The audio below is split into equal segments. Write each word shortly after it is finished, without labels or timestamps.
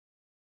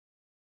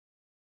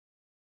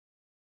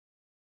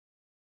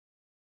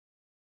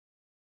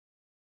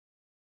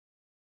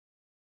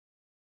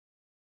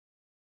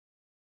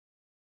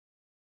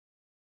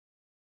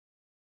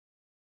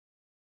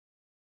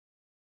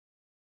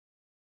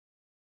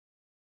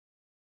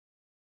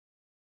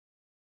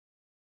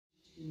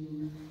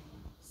to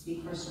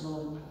speak first of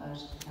all about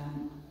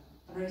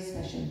a very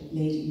special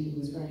lady who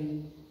was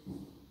very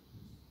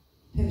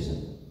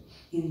pivotal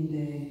in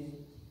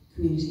the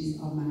communities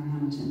of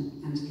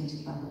Manorhamilton and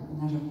Kiltyclapper,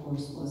 and that of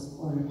course was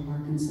Orla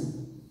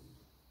Parkinson.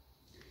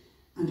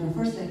 And our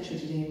first lecture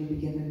today will be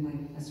given by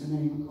Professor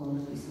Mary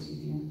McAuliffe, who's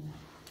sitting here,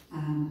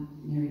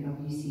 in area of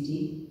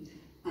UCD.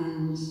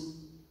 And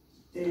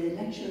the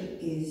lecture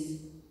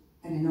is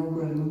an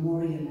inaugural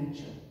memorial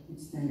lecture.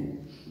 It's the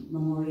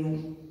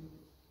memorial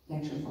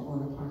lecture for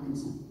Orla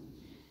Parkinson.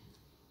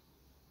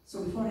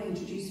 So before I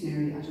introduce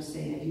Mary, I'll just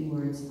say a few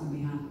words on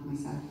behalf of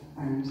myself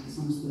and the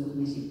Summer School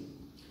Committee.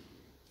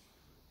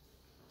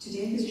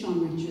 Today, this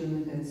Sean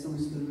Richard that Summer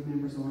School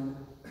remembers Orla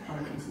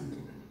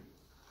Parkinson,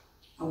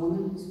 a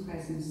woman whose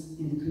presence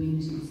in the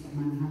communities of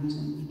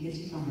Manorhamilton and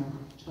Kiltyclapper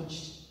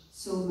touched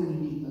so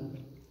many people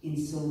in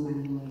so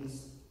many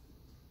ways.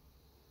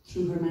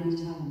 Through her many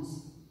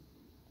talents,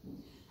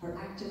 her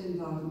active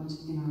involvement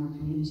in our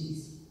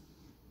communities,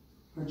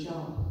 her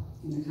job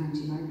in the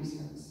County Library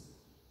Service,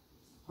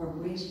 her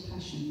great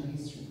passion for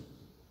history,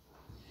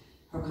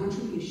 her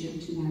contribution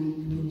to many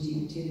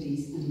community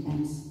activities and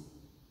events.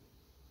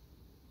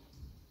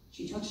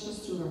 She touched us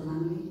through her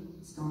family,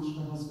 Scott,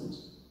 her husband,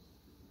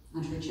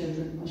 and her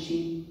children,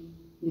 Oisin,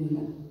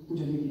 Nuala, and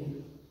Olivia.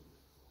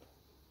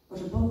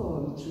 But above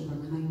all, through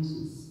her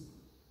kindness,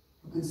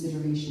 her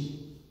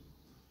consideration,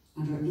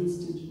 and her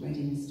instant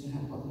readiness to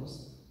help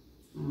others.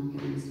 And I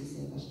can honestly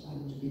say that I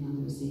would have been on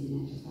the receiving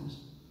end of that.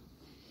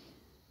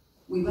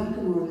 We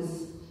welcome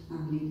Orla's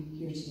family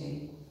here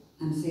today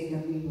and say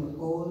that we were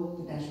all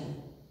the better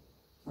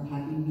for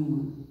having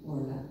known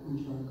Orla and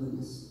her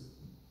goodness.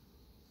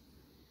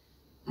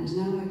 And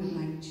now I would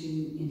like to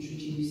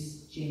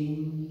introduce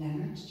Jane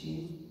Leonard,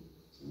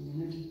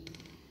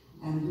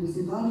 who was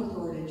involved with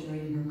Orla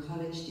during her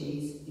college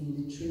days in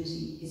the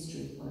Trinity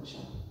History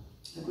Workshop,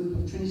 a group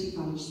of Trinity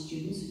College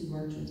students who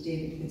worked with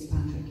David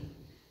Fitzpatrick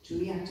to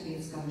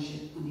reactivate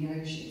scholarship on the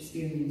Irish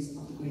experience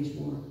of the Great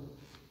War.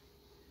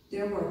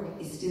 Their work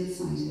is still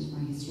cited by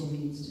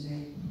historians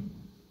today.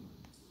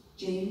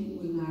 Jane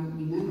will now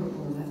remember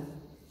Orla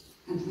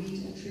and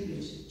read a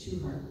tribute to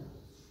her,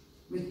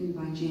 written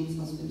by Jane's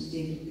husband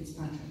David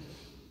Fitzpatrick,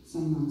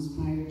 some months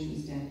prior to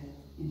his death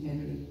in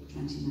February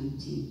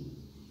 2019.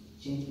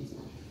 Jane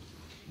Fitzpatrick.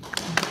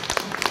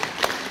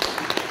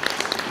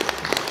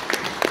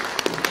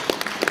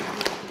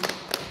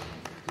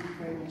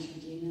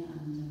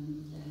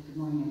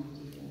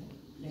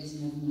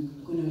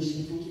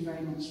 Thank you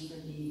very much for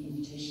the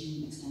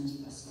invitation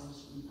extended by Scott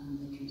and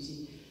the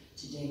committee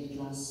to David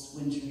last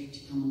winter to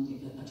come and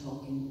give a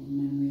talk in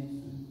memory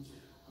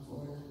of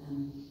Orla.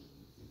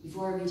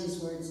 Before I read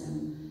his words,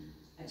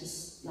 I'd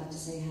just like to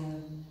say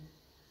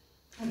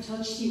how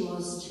touched he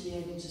was to be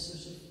able to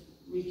sort of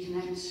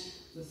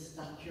reconnect with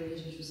that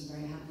period, which was a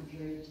very happy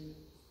period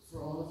for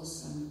all of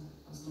us.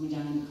 I was coming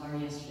down in the car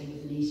yesterday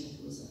with Anita,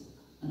 who was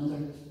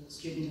another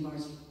student of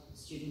ours,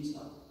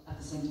 at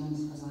the same time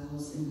as I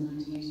was in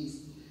the 1980s.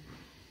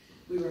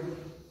 We were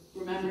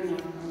remembering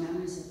our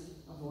memories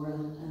of Orla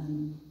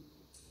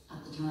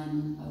at the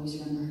time. I always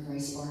remember her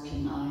very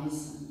sparkling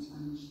eyes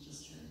and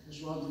just her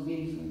joie de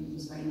vivre. It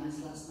was very nice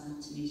last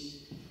night to meet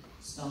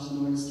Scott and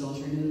Orla's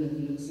daughter Nuala,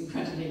 who looks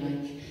incredibly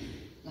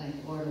like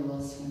Orla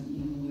was when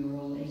we were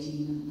all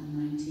 18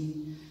 and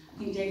 19. I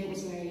think David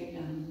was very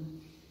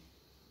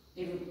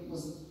David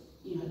was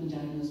had been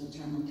diagnosed with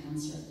terminal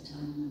cancer at the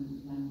time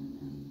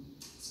when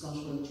Scott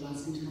wrote to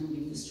ask him to come and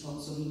give this talk,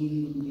 so he knew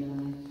he wouldn't be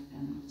alive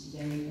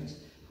today. But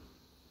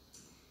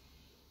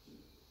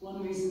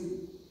one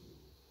reason,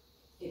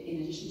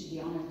 in addition to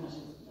the honour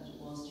that it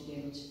was to be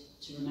able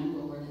to remember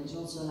Orla, it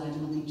also allowed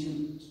him, I think,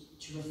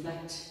 to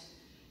reflect.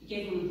 It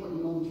gave him an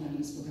important moment when he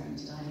was preparing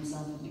to die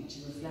himself, I think, to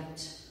reflect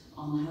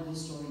on how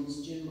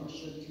historians do or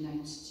should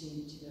connect to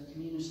their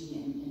community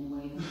in a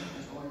way that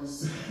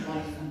Orla's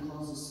life and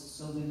causes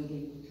so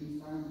vividly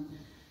confirm.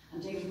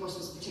 And David, of course,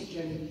 was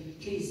particularly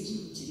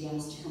pleased to be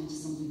asked to come to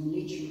something in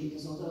Leitrim,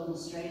 because although an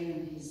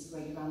Australian, his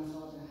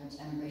great-grandfather had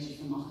emigrated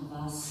from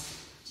Auchivas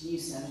to New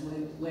South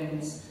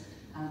Wales,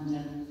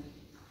 and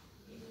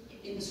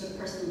in the sort of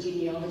personal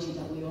genealogy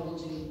that we all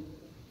do,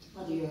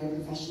 whether you're a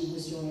professional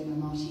historian or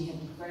not, he had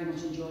very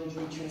much enjoyed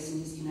retracing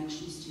his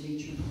connections to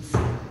Leitrim.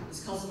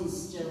 His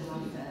cousins still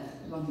have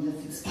run the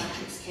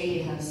Fitzpatrick's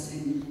Cayley House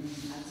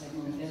outside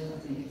Moorfield, I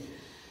think.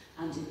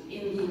 And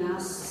in the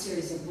last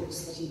series of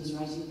books that he was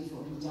writing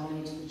before he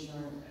died, which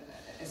are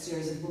a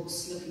series of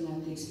books looking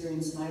at the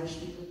experience of Irish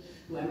people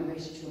who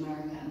emigrated to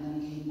America and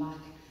then came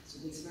back, so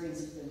the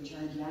experience of the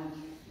returned Yank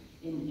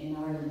in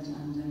Ireland.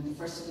 And the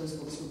first of those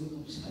books will be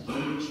published by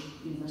Cambridge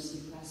University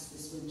Press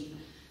this winter.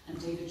 And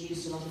David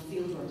used a lot of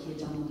fieldwork he had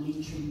done on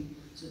Leitrim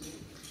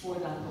for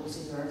that book,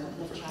 so there are a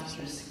couple of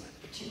chapters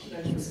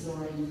particularly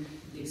exploring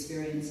the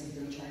experience of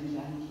the returned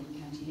Yank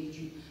in County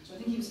Leitrim. So I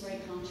think he was very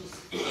conscious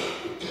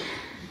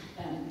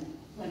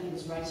when he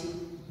was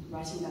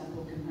writing that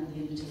book and when the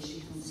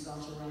invitation from Scott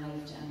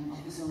arrived of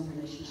his own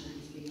relationship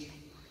with Leitrim.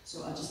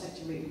 So I'd just like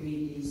to read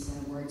these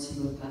words he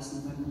wrote last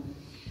November.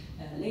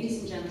 Ladies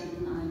and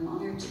gentlemen, I'm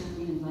honoured to have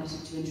been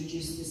invited to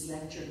introduce this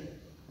lecture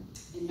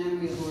in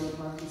memory of Orla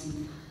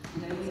Parkinson,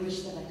 and I only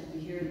wish that I could be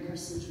here in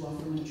person to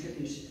offer my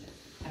tribute.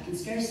 I can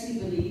scarcely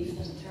believe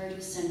that a third of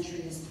a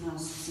century has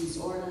passed since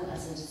Orla,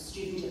 as a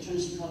student at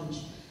Trinity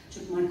College,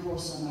 took my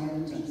course on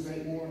Ireland and the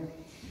Great War.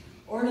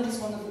 Orla was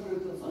one of a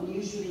group of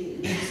unusually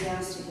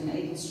enthusiastic and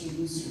able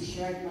students who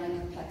shared my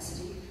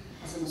perplexity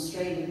as an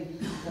Australian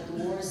that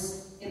the war's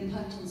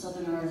impact on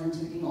Southern Ireland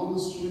had been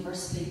almost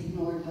universally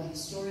ignored by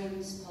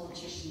historians,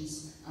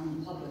 politicians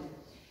and the public.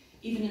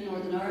 Even in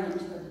Northern Ireland,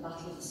 where the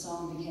Battle of the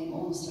Somme became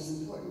almost as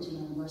important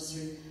an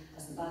anniversary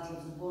as the Battle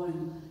of the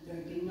Boyne, there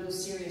had been no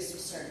serious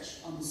research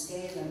on the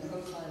scale and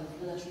profile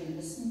of military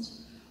enlistment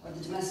or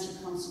the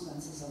domestic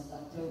consequences of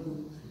that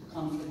global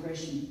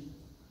conflagration.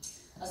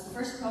 As the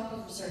first crop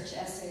of research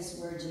essays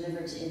were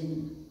delivered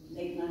in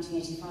late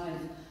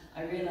 1985,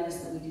 I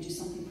realised that we could do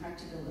something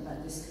practical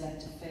about this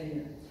collective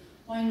failure.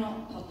 Why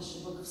not publish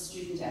a book of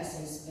student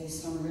essays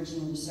based on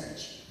original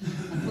research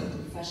and put the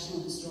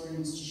professional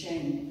historians to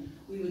shame?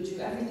 We would do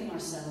everything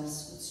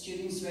ourselves, with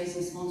students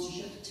raising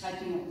sponsorship,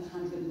 typing up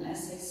handwritten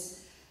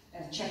essays,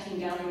 checking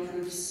gallery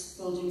proofs,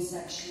 folding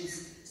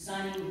sections,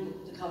 designing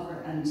the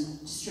cover and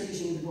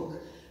distributing the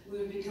book. We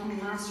would become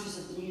masters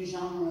of the new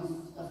genre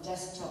of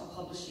desktop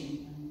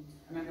publishing.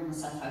 I remember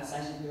myself how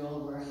excited we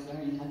all were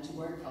learning how to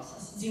word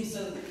process.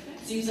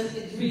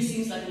 It really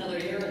seems like another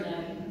era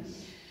now.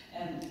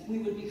 We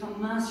would become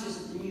masters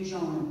of the new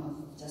genre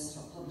of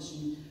desktop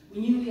publishing.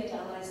 We knew we had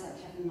allies like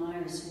Kevin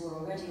Myers who were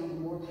already on the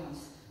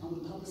warpath and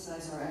would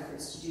publicise our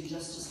efforts to do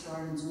justice to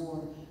Ireland's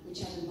war, which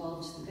had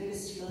involved the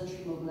biggest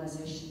military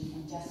mobilisation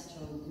and death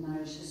toll in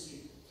Irish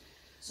history.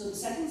 So the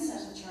second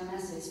set of term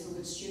essays, for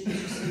which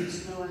students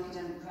received no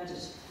academic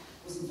credit,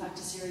 was in fact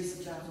a series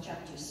of draft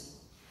chapters.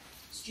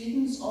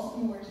 Students,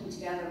 often working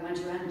together, went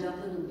around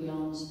Dublin and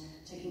beyond,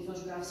 taking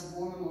photographs of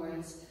war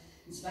memorials,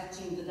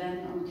 inspecting the then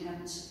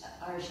unkempt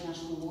Irish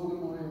National War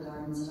Memorial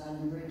Gardens at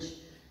Island Bridge,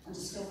 and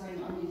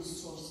discovering unused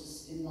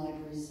sources in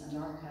libraries and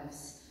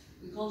archives.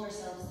 We called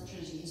ourselves the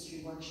Trinity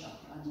History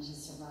Workshop, and it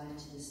has survived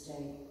to this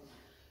day.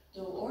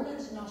 Though Orla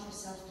did not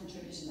herself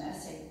contribute an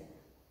essay,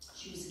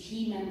 she was a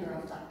key member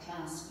of that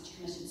class which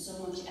committed so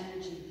much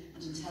energy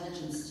and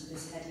intelligence to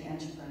this heady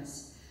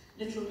enterprise,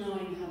 little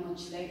knowing how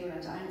much labour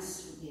and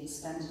angst would be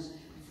expended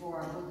before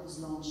our book was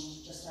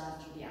launched just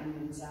after the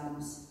annual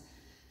exams.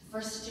 The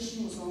first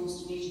edition was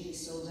almost immediately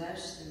sold out.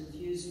 The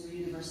reviews were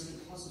universally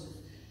positive.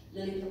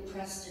 Lilliput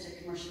Press did a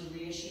commercial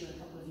reissue a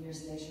couple of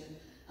years later,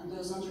 and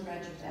those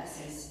undergraduate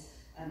essays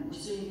were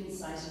soon been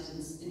cited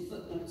in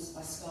footnotes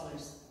by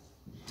scholars.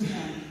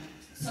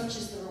 Such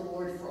is the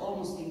reward for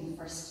almost being the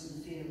first in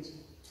the field.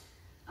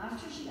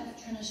 After she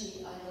left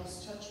Trinity, I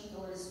lost touch with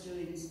Orla's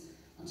doings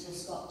until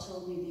Scott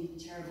told me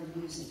the terrible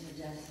news of her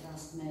death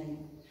last May.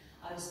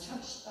 I was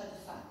touched by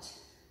the fact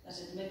that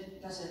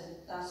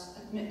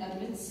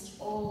amidst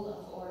all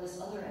of Orla's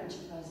other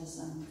enterprises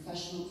and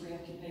professional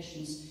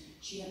preoccupations,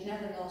 she had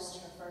never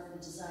lost her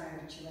fervent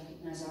desire to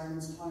recognise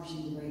Ireland's part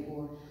in the Great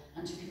War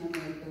and to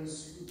commemorate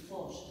those who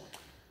fought.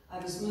 I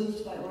was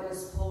moved by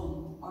Orla's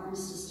poem,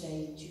 Armistice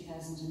Day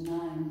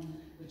 2009,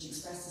 which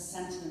expresses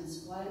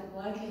sentiments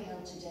widely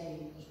held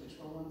today, but which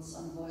were once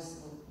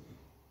unvoicable.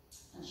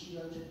 And she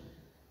wrote,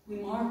 "We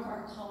mark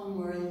our common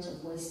world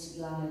of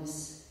wasted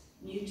lives,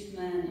 mute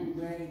men in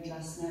grey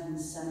Glasnevin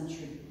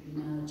cemetery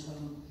we now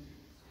atone."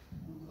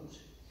 Unquote.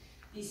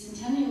 The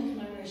centennial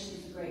commemoration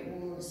of the Great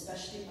War,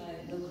 especially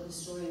by local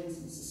historians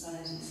and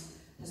societies,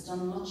 has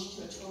done much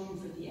to atone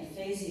for the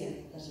aphasia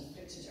that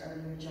afflicted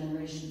earlier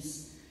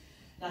generations.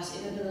 That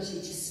inability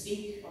to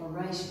speak or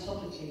write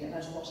publicly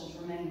about what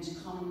had remained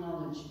common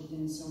knowledge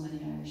within so many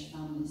Irish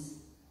families.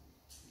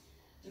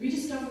 The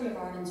rediscovery of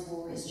Ireland's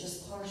war is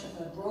just part of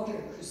a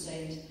broader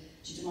crusade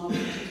to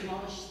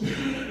demolish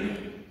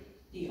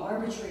the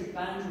arbitrary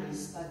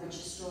boundaries by which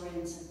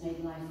historians have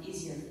made life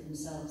easier for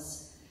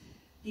themselves.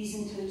 These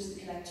include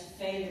the collective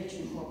failure to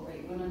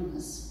incorporate women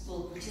as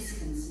full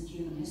participants in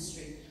human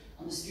history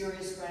on the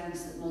spurious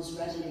grounds that most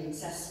readily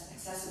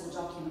accessible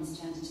documents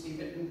tended to be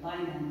written by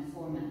men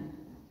for men.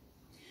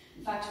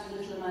 In fact, with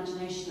a little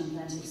imagination and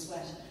plenty of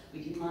sweat,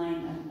 we can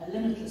mine a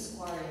limitless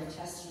quarry of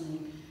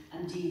testimony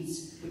and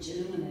deeds which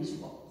illuminate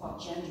what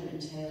gender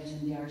entailed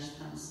in the Irish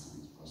past.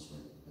 And of course,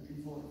 we're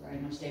looking forward very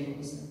much. David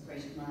was a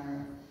great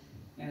admirer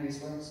of Mary's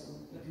work, so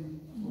we're looking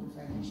forward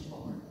very much to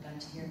what we're about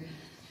to hear.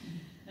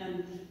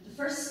 The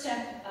first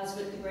step, as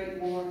with the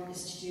Great War,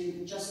 is to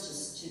do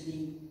justice to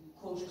the,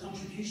 quote,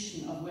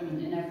 contribution of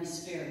women in every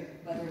sphere,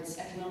 whether it's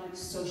economic,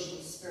 social,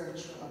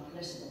 spiritual, or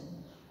political.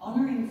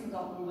 Honouring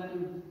forgotten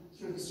women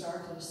through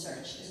historical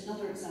research is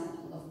another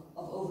example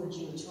of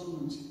overdue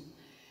atonement.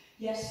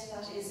 Yet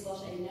that is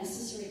but a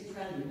necessary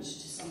prelude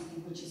to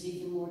something which is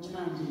even more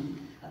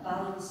demanding, a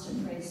balanced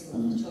appraisal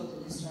of the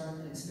total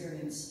historical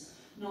experience.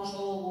 Not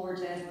all war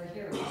dead were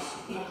heroes,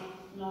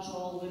 not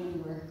all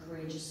women were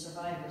courageous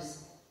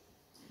survivors.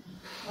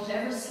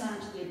 Whatever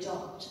slant we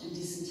adopt in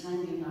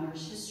disentangling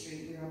Irish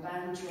history, we are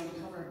bound to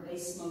uncover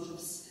base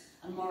motives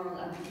and moral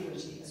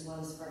ambiguity as well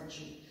as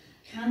virtue.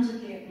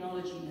 Candidly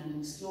acknowledging and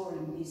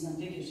exploring these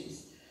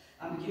ambiguities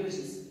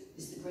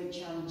is the great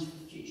challenge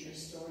for future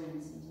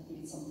historians, and I think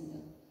it's something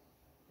that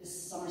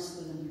this summer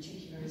school in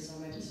particular is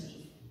already sort of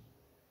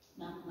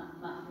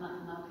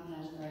mapping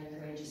out a very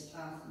courageous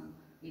path, and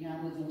we now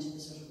move into the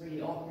sort of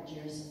really awkward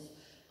years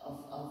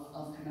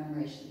of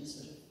commemoration, the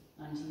sort of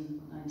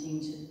 1919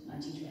 to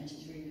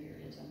 1923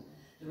 period, and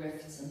the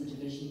rifts and the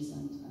divisions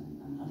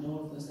and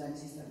all of those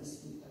legacies that we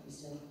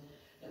still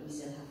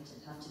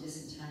have to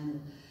disentangle.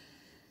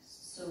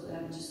 So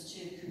just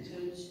to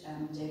conclude,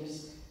 David,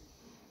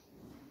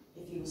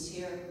 if he was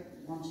here,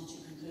 wanted to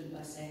conclude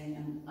by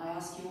saying, I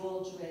ask you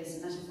all to raise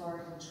a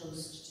metaphorical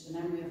toast to the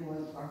memory of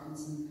Orla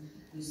Parkinson,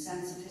 whose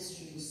sense of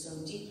history was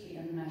so deeply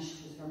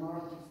enmeshed with her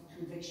moral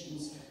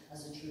convictions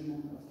as a true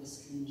member of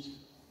this community.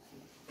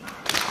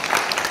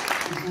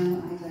 And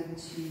now I'd like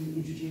to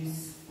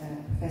introduce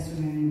Professor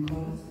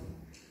McAuliffe,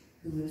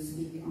 who will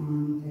speak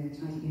on the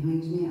title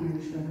behind me,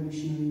 Irish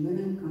Revolutionary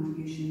Women,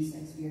 Contributions,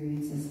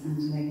 Experiences and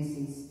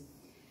Legacies.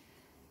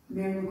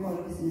 Mary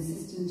McAuliffe is an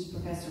assistant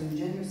professor in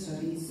gender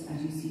studies at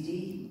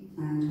UCD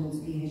and holds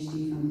a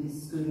PhD from the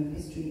School of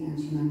History and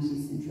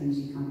Humanities in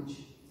Trinity College.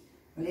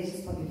 Her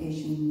latest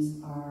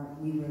publications are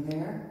We Were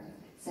There,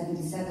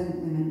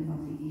 77 Women of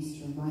the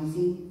Easter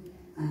Rising,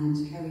 and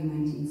Kerry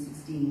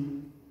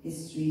 1916,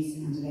 Histories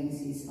and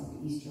Legacies of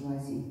the Easter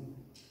Rising,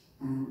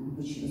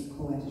 which she was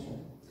co-editor.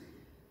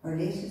 Her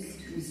latest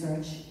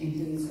research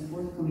includes a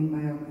forthcoming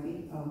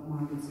biography of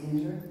Margaret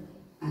Skinner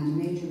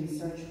and a major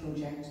research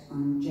project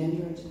on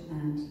gendered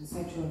and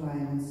sexual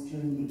violence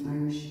during the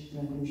Irish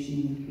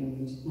Revolutionary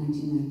period,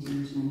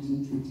 1919 to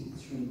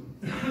 1923.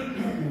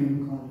 Mary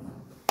McAuliffe.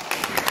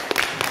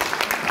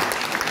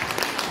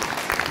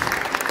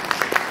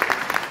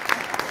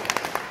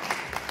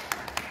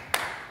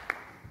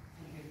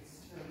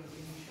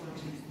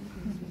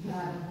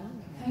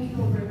 Thank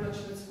you all very much.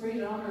 It's a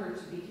great honour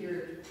to be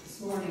here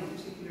this morning,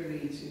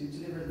 particularly to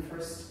deliver the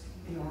first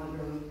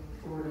inaugural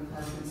Orla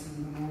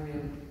Parkinson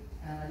Memorial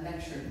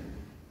lecture.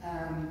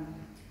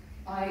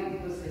 I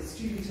was a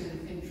student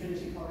in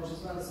Trinity College as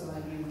well, so I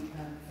knew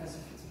Professor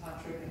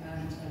Fitzpatrick,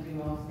 and I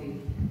knew of the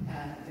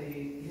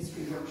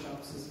history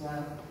workshops as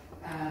well.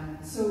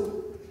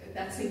 So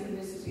that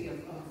synchronicity of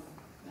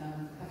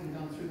having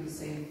gone through the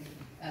same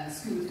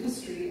School of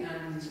History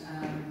and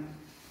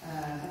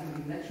having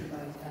been lectured by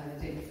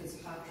David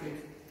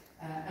Fitzpatrick,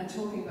 and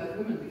talking about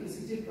women, because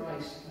he did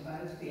write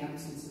about the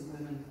absence of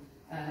women,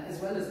 as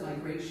well as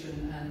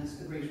migration and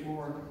the Great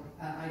War.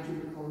 I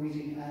do recall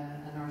reading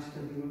an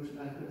article he wrote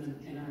about women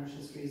in Irish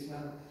history as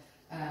well.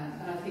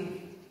 And I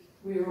think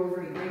we are all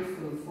very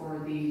grateful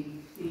for the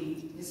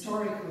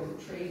historical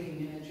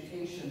training and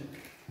education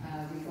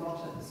we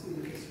got at the School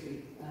of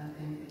History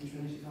in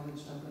Trinity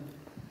College, Dublin.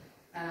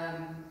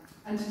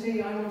 And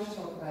today I want to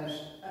talk about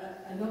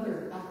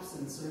another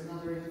absence or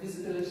another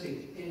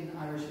invisibility in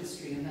Irish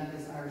history, and that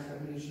is Irish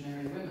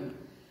revolutionary women.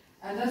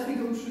 And as we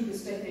go through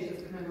this decade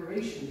of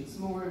commemorations,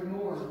 more and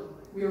more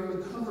we are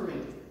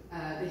uncovering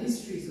the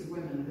histories of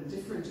women, the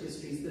different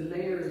histories, the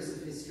layers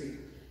of history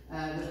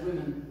that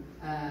women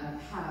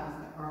have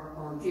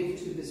or give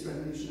to this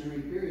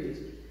revolutionary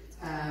period.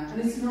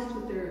 And it's not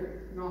that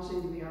they're not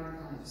in the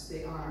archives,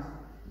 they are.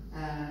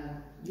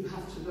 You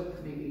have to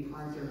look maybe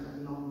harder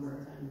and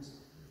longer and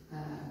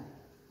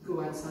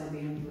go outside the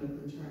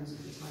envelope in terms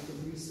of the type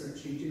of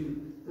research you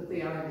do, but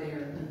they are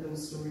there and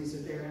those stories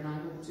are there, and I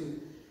hope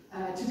to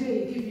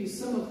today give you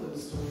some of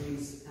those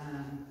stories,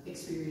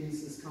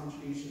 experiences,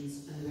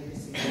 contributions and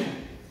legacy.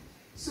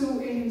 So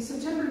in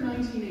September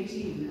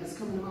 1918, as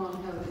Cumann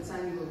held its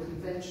annual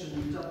convention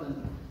in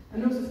Dublin, a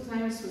note of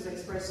thanks was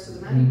expressed to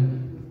the many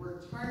women who had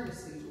worked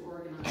tirelessly to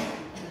organise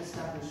and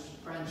establish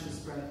branches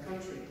throughout the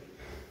country.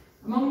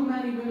 Among the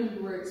many women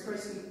who were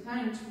expressly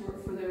thanked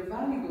for their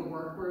valuable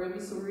work were a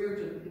Miss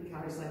O'Riordan in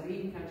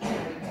Carrislady, County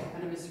Kerry,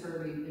 and a Miss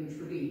Hurley in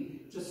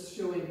Tralee, just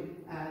showing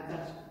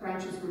that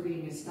branches were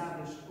being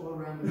established all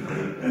around the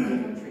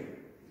country.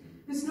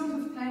 This note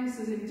of thanks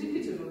is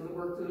indicative of the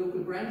work the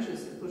local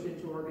branches had put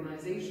into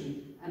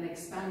organisation and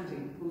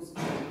expanding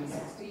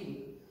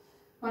post-1916.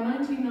 By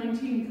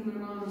 1919,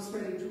 Cumann was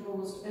spreading to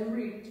almost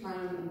every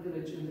town and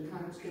village in the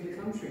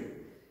country.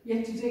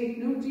 Yet to date,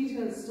 no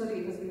detailed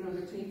study has been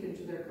undertaken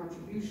to their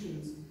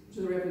contributions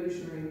to the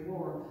Revolutionary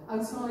War,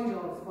 outside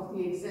of what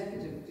the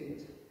executive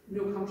did.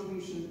 No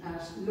contribution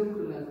at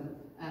local level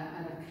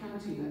and at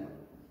county level.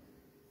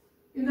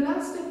 In the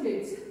last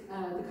decades,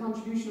 the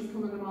contribution of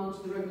Cumann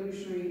to the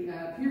revolutionary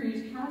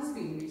period has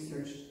been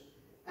researched.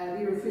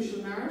 The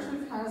official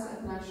narrative has,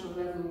 at national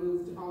level,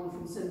 moved on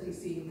from simply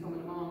seeing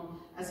Cumann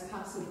as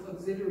passive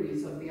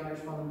auxiliaries of the Irish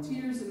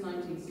Volunteers in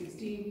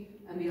 1916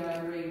 and the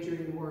IRA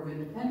during the War of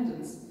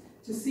Independence,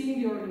 to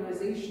seeing the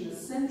organisation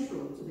as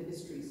central to the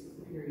histories of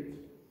the period.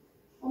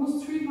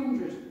 Almost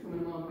 300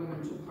 Cumann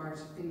women took part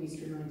in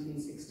Easter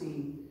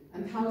 1916,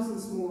 and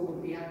thousands more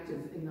would be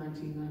active in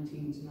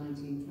 1919 to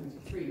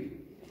 1923.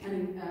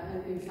 And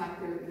in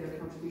fact, their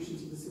contribution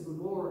to the Civil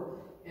War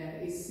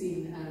is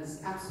seen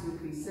as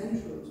absolutely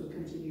central to the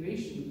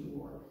continuation of the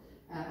war.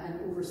 and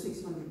over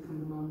 600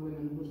 Cumanaman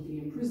women would be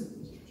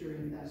imprisoned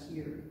during that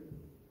year,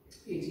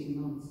 18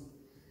 months.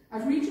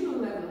 At regional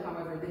level,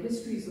 however, the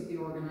histories of the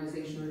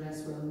organisation are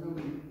less well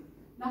known.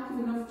 Lack of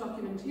enough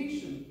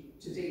documentation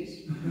to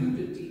date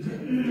included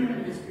detailed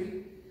their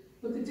history,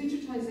 but the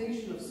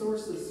digitisation of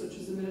sources such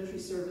as the Military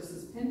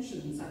Services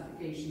pensions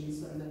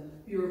applications and the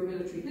Bureau of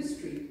Military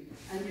History,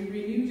 and the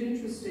renewed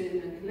interest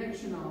in and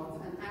collection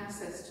of and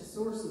access to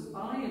sources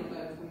by and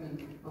about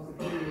women of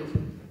the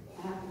period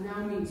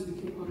now means we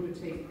can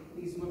undertake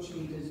these much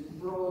needed,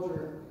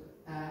 broader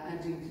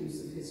and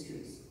inclusive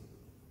histories.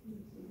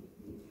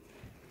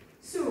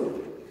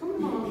 So,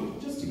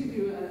 Cumanaman, just to give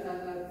you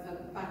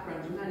a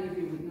background, and many of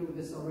you would know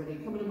this already,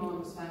 Cumanaman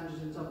was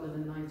founded in Dublin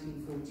in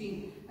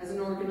 1914 as an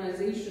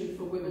organisation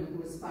for women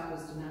who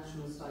espoused a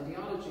nationalist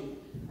ideology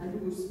and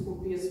who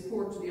would be a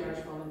support to the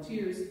Irish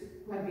Volunteers,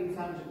 who had been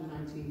founded in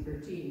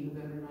 1913,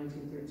 November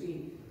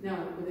 1913. Now,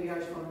 the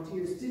Irish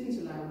Volunteers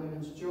didn't allow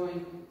women to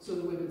join, so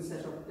the women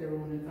set up their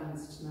own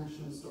advanced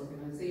nationalist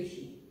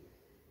organisation.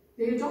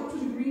 They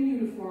adopted a green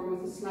uniform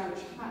with a slouch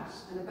hat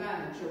and a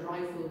badge, a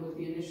rifle with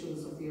the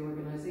initials of the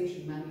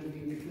organisation. Many of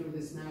you would know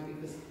this now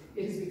because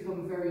it has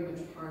become very much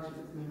part of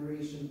the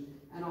commemoration,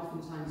 and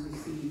oftentimes you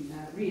see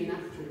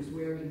reenactors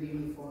wearing the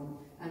uniform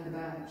and the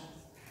badge.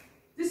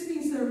 This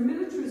means their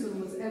militarism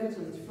was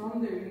evident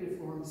from their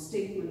uniform,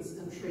 statements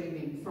and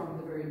training from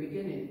the very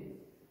beginning.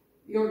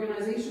 The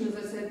organisation, as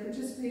I said,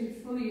 participated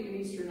fully in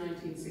Easter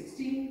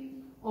 1916.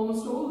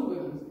 Almost all the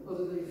women,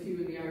 other than a few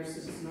in the Irish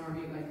Citizen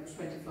Army, like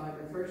 25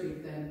 or 30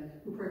 of them,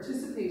 who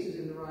participated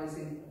in the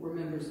rising were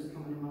members of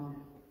Cumanaman.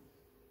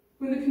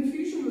 When the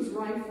confusion was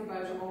rife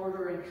about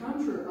order and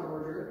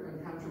counter-order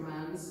and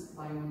countermands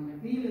by Eoin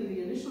MacNeill in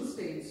the initial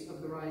stage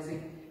of the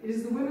rising, it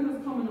is the women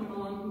of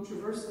Cumanaman who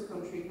traversed the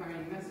country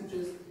carrying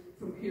messages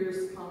from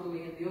Pearse,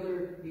 Connolly and the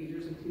other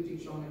leaders, including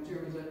Sean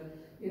McDermott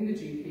in the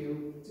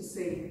GPO, to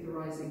say the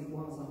rising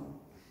was on.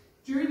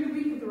 During the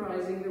week of the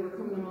rising, there were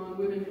Cumanaman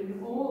women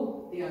in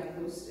all the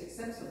outposts,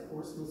 except, of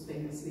course, most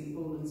famously,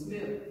 Boland's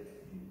Mill.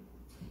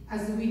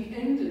 As the week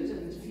ended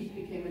and defeat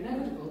became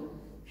inevitable,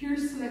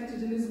 Pearse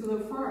selected Elizabeth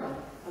O'Farrell,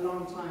 a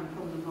long-time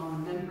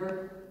Cumanaman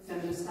member,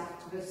 feminist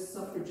activist,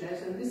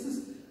 suffragette, and this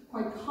is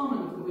quite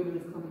common with the women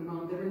of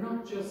Cumanaman. They were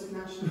not just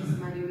nationalists,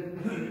 many of them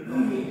had been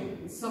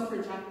involved in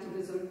suffrage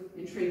activism,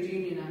 in trade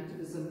union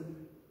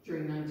activism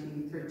during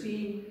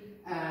 1913.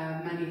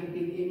 Many had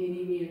been in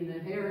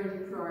Indian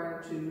Heron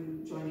prior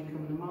to joining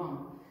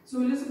Cumanaman.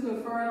 So Elizabeth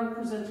O'Farrell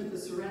presented the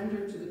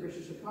surrender to the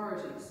British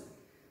authorities.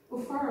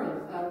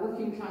 O'Farrell, a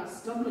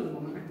working-class Dublin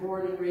woman,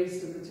 born and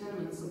raised in the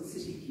tenements on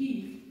City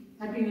Quay,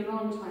 had been a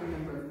long-time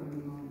member of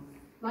Cumanaman.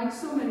 Like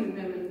so many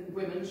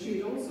women, she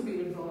had also been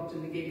involved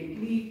in the Gaelic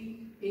League,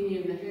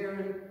 Indian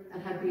Heron,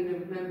 and had been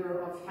a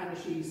member of Hannah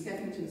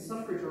Skeffington's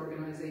suffrage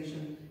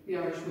organisation, the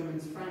Irish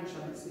Women's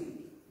Franchise League.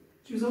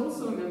 She was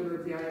also a member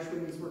of the Irish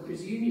Women's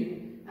Workers'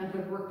 Union and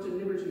had worked in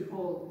Liberty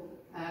Hall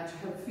to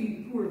help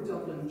feed the poor of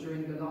Dublin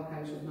during the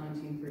lockout of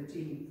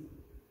 1913.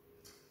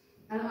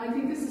 And I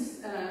think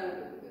this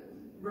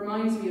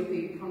reminds me of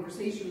the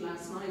conversation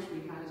last night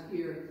we had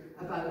here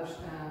about,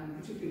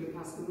 particularly with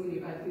Pascal Mooney,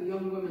 about the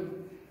young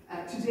women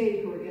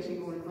today who are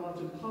getting more involved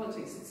in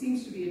politics. It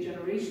seems to be a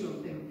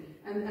generational thing.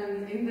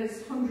 And in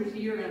this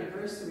 100-year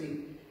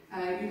anniversary,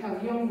 you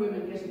have young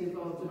women getting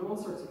involved in all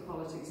sorts of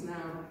politics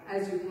now,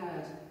 as you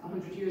had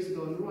 100 years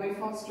ago. And Roy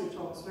Foster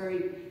talks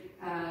very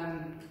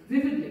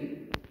vividly,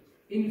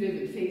 in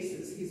Vivid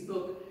Faces, his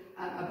book,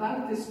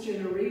 about this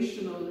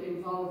generational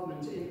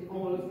involvement in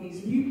all of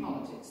these new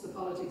politics, the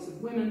politics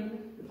of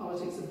women, the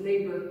politics of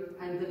labour,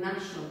 and the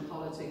national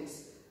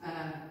politics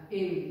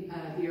in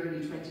the early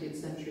 20th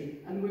century.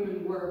 And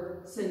women were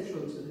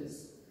central to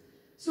this.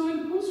 So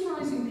in the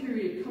post-rising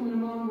period,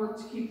 Cumanaman worked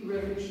to keep the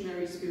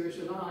revolutionary spirit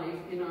alive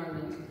in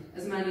Ireland,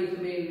 as many of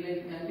the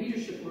male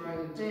leadership were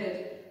either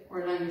dead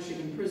or languishing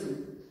in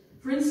prison.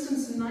 For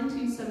instance, in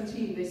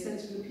 1917, they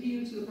sent an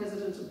appeal to the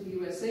President of the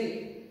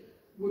USA,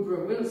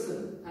 Woodrow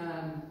Wilson,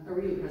 a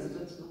real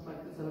president, not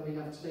like the fellow we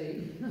have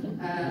today,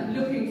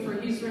 looking for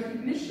his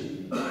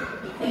recognition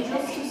for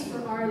justice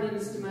for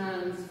Ireland's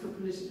demands for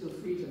political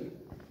freedom.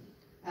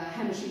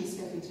 Hannah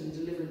Skeffington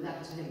delivered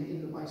that to him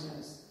in the White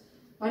House.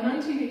 By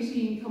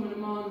 1918,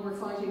 Cumanaman were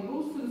fighting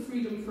both for the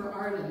freedom for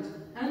Ireland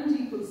and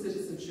equal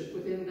citizenship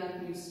within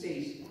that new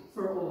state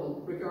for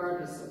all,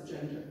 regardless of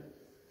gender.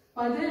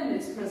 By then,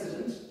 its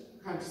president,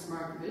 Countess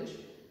Markievicz,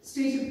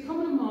 stated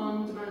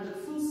Cumanaman demanded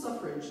full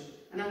suffrage,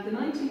 and at the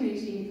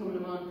 1918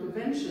 Cumanaman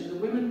Convention, the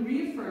women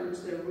reaffirmed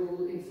their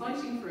role in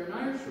fighting for an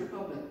Irish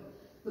Republic,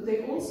 but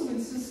they also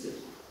insisted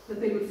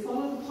that they would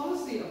follow the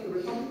policy of the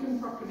Republican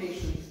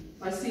Proclamation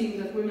by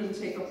seeing that women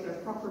take up their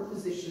proper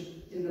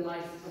position in the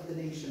life of the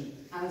nation,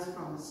 as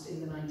promised in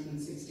the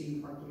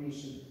 1916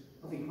 Proclamation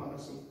of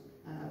Equality,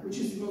 which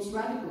is the most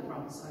radical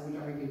promise, I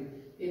would argue,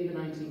 in the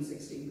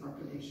 1916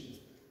 Proclamation.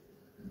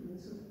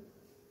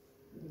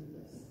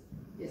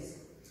 Yes.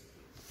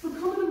 For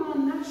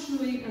Cumanaman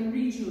nationally and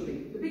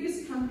regionally, the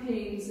biggest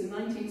campaigns in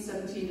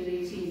 1917 and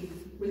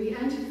 18 were the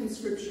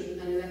anti-conscription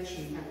and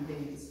election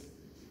campaigns.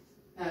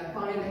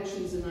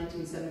 by-elections in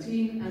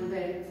 1917, and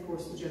then, of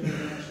course, the general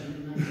election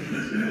in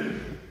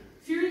 1918.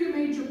 Fearing a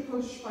major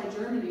push by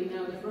Germany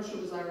now that Russia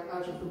was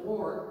out of the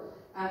war,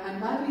 and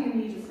badly in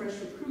need of fresh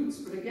recruits,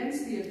 but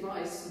against the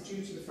advice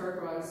due to the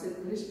febrile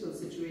political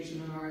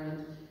situation in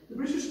Ireland, the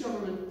British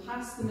government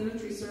passed the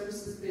Military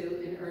Services Bill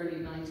in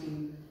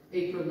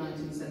April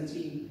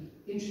 1917,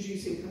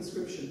 introducing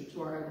conscription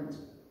to Ireland.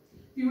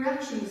 The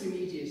reaction was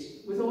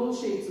immediate, with all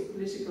shades of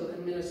political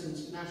and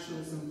militant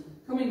nationalism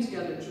coming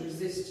together to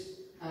resist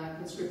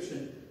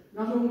conscription.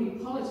 Not only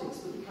politics,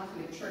 but the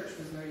Catholic Church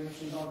was very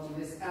much involved in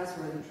this, as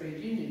were the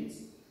trade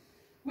unions.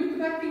 With the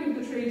backing of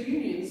the trade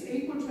unions,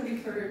 April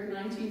 23rd,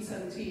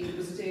 1917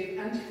 was a day of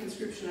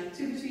anti-conscription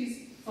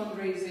activities,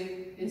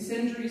 fundraising,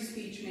 incendiary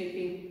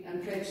speech-making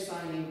and pledge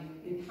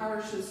signing in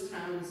parishes,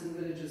 towns and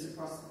villages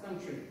across the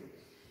country.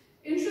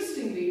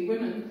 Interestingly,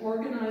 women,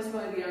 organised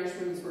by the Irish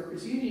Women's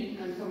Workers' Union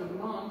and Cumann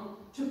na mBan,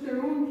 took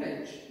their own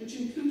pledge, which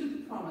included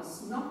the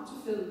promise not to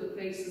fill the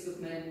places of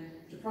men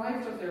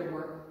deprived of their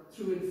work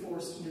through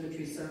enforced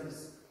military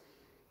service.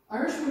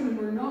 Irish women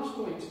were not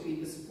going to be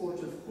the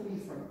supportive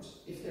home front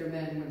if their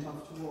men went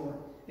off to war.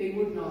 They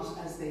would not,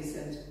 as they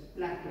said,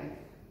 blackleg.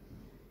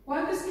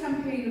 While this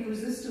campaign of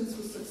resistance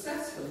was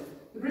successful,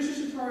 the British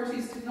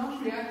authorities did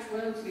not react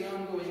well to the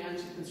ongoing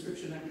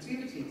anti-conscription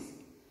activities.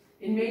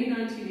 In May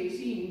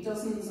 1918,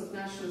 dozens of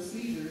nationalist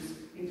leaders,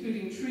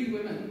 including 3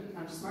 women,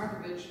 Countess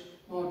Markovich,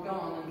 Maud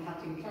Gonne and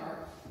Kathleen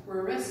Clark,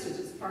 were arrested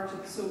as part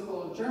of the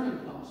so-called German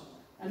plot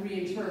and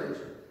reinterred.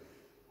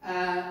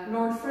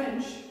 Lord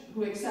French,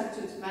 who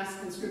accepted mass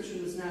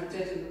conscription was now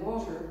dead in the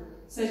water,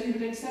 said he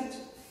would accept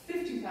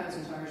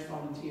 50,000 Irish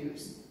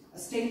volunteers, a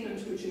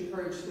statement which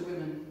encouraged the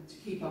women to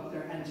keep up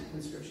their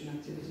anti-conscription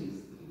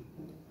activities.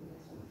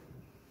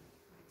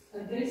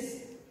 And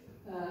this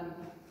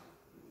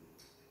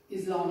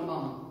is Law na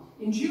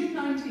mBan. In June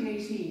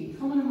 1918,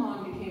 Cumann na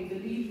mBan became the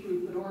lead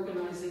group in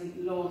organising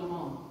Law na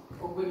mBan,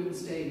 or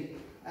Women's Day,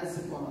 as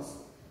it was,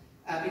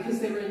 because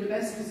they were in the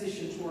best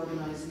position to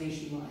organise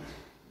nationwide.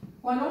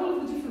 While all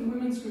of the different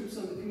women's groups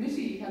on the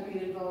committee had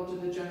been involved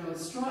in a general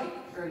strike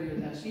earlier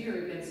that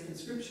year against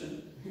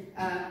conscription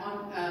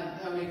on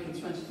April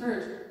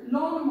 23rd,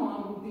 Law na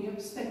mBan would be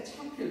a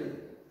spectacular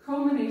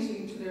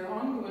culmination to their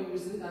ongoing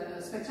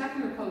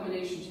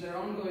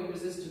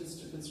resistance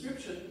to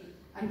conscription,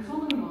 and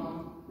Cumann na mBan,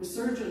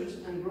 resurgent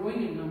and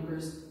growing in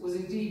numbers, was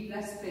indeed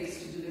best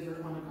placed to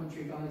deliver on a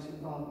countrywide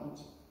involvement.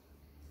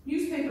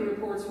 Newspaper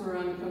reports from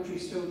around the country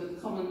show that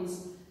the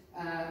Cumanns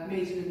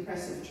made an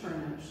impressive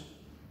turnout.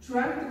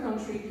 Throughout the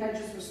country,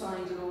 pledges were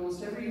signed in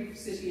almost every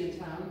city and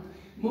town,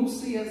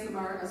 mostly as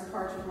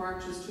part of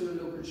marches to a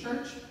local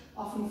church,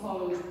 often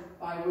followed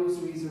by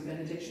rosaries or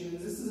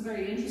benedictions. This is a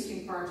very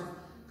interesting part of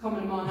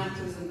Cumann na mBan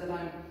activism that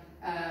I'm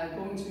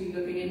going to be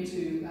looking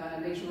into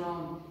later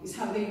on, is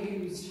how they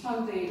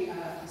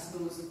I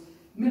suppose,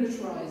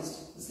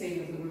 militarised the saying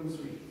of the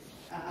rosary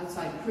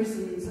outside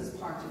prisons as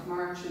part of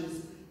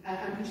marches,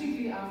 and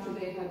particularly after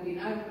they had been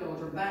outlawed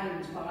or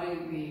banned by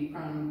the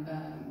Crown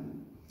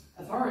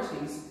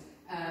authorities.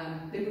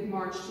 They would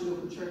march to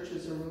local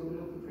churches or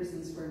local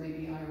prisons where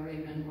maybe IRA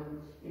men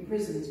were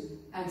imprisoned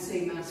and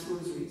say mass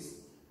rosaries.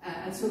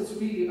 And so it's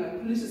really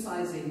about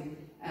politicising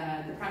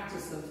the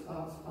practice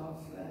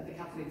of the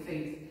Catholic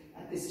faith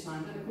at this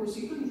time. And of course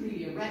you couldn't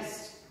really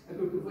arrest a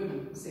group of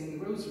women saying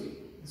the rosary.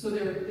 So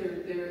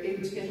they're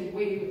able to get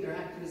away with their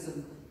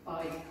activism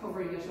by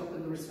covering it up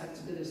in the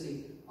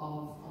respectability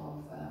of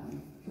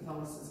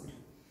Catholicism.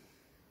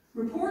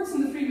 Reports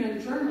in the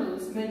Freeman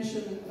journals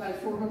mention about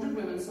 400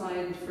 women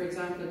signed, for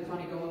example, in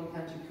Donegal and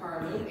County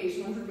Carlow,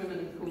 800 women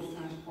in Coast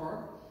County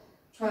Cork,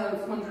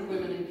 1,200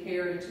 women in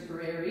Clare and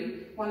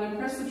Tipperary, while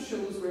impressive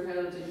shows were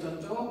held in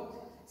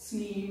Dundalk,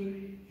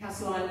 Sneem,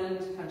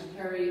 Castleisland, County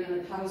Kerry,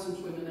 and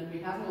 1,000 women, and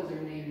we have all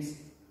their names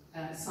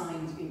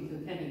signed in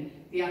Kilkenny.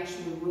 The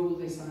actual role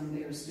they signed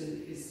there is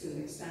still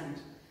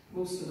extant.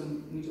 Most of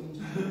them we don't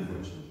have,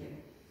 unfortunately.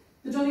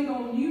 The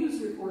Donegal News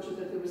reported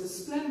that there was a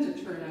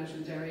splendid turnout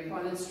in Derry,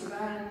 while in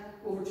Strabane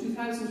over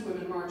 2,000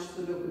 women marched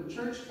to the local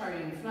church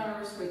carrying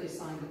flowers where they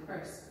signed the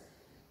press.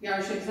 The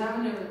Irish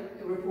Examiner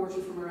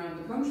reported from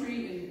around the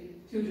country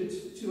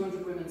included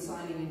 200 women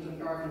signing in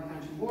Dungarvan,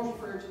 County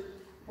Waterford,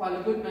 while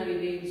a good many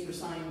names were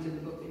signed in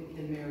the book in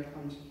Kinmare,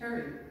 County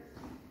Kerry.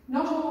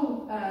 Not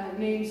all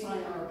name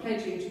signing or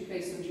pledging took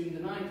place on June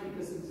the 9th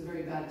because it was a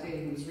very bad day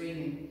and it was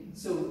raining,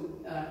 so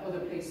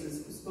other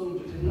places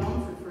postponed it. In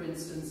Longford, for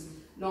instance,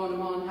 Law na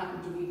mBan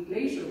happened a week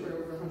later, where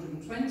over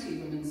 120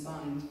 women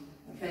signed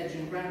a pledge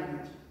in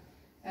Granard.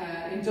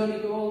 In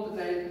Donegal,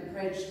 the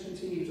pledge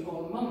continued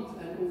all month,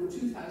 and over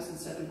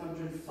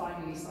 2,700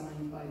 finally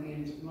signed by the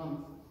end of the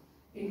month.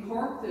 In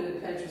Cork, the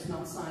pledge was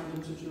not signed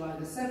until July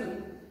the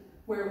 7th,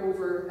 where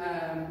over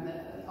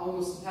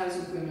almost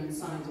 1,000 women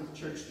signed at the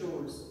church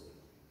doors.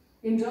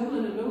 In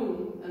Dublin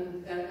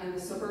alone, and the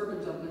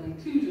suburban Dublin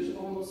included,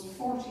 almost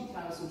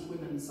 40,000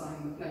 women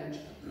signed the pledge,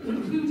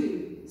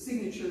 including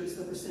signatures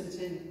that were sent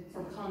in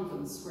from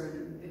convents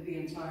where the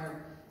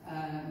entire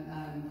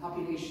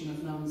population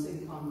of nuns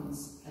in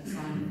convents had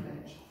signed the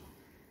pledge.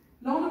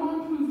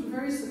 Longmont proved a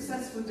very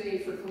successful day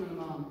for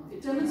Cumann.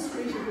 It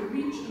demonstrated the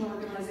reach and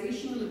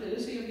organisational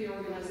ability of the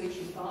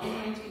organisation founded in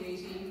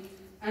 1918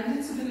 and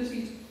its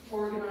ability to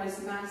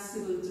organise mass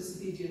civil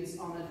disobedience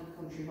on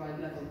a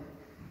countrywide level.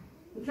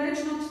 The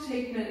pledge not to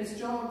take men's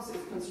jobs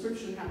if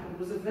conscription happened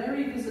was a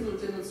very visible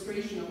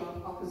demonstration of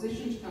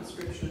opposition to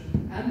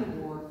conscription and the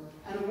war,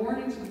 and a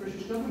warning to the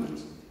British government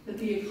that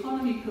the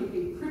economy could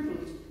be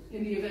crippled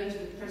in the event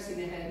of it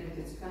pressing ahead with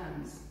its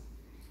plans.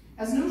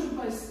 As noted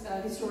by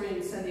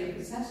historian Celia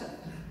Pizzetta,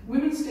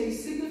 Women's Day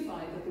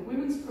signified that the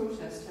women's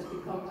protest had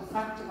become a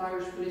fact of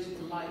Irish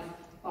political life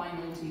by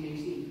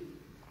 1918.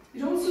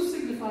 It also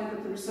signified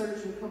that the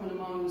resurgent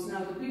Cumann was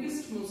now the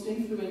biggest, most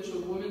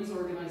influential women's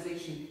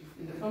organisation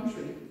in the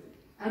country,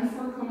 and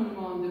for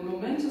Cumann, the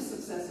momentous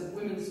success of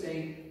Women's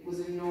Day was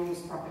an enormous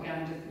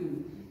propaganda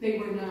coup. They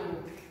were now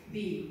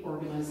the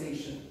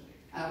organisation.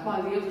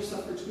 While the other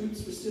suffrage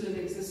groups were still in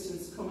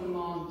existence,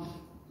 Cumann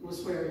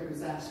was where it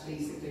was at,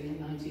 basically, in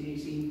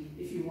 1918,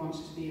 if you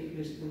wanted to be a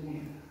political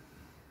woman.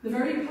 The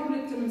very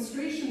public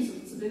demonstrations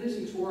of its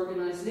ability to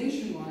organise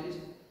nationwide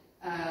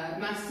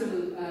mass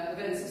civil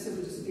events of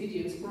civil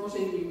disobedience brought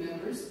in new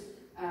members.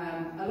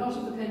 A lot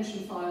of the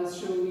pension files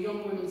show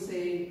young women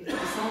saying,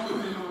 "I saw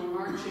Cumann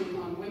marching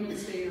on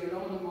Women's Day or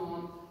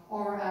Longmont,"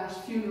 or at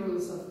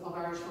funerals of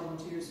Irish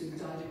volunteers who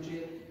died in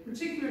jail,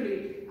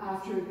 particularly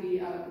after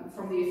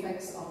from the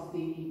effects of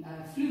the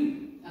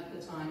flu at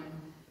the time.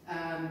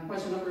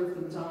 Quite a number of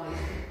them died,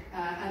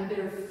 and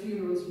their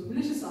funerals were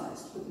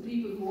politicised, but the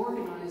people who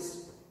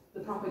organised the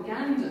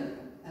propaganda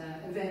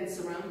events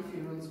around the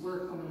funerals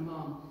were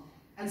Cumann.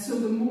 And so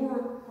the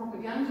more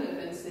propaganda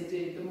events they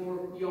did, the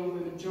more young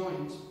women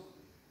joined.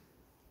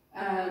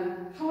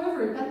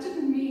 However, that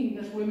didn't mean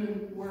that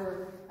women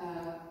were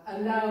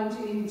allowed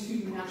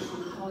into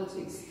national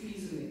politics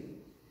easily.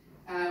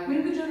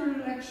 When the general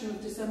election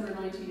of December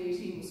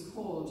 1918 was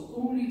called,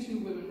 only 2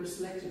 women were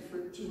selected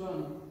to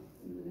run.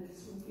 The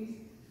next one, please.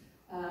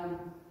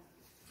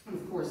 And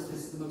of course,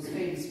 this is the most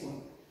famous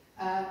one.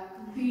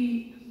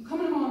 The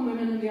Cumann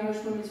women and the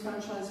Irish Women's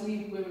Franchise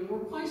League women were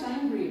quite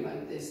angry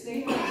about this.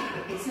 They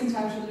had sent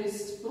out a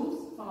list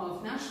both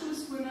of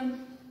nationalist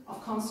women,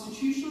 of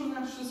constitutional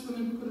nationalist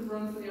women who could have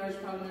run for the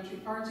Irish Parliamentary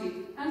Party,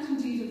 and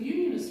indeed of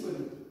unionist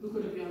women who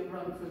could have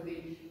run for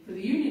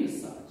the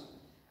unionist side.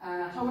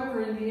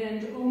 However, in the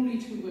end, only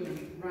 2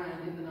 women ran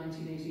in the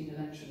 1918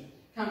 election.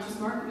 Countess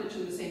Markievicz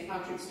in the St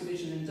Patrick's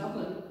Division in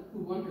Dublin, who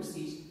won her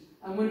seat,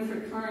 and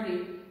Winifred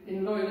Carney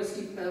in Loyalist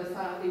East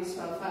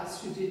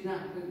Belfast, who did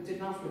not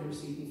win her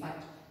seat. In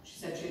fact, she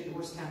said she had the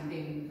worst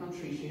campaign in the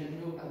country. She had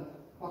no help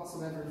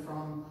whatsoever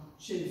from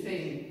Sinn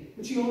Féin.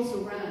 But she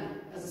also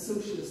ran as a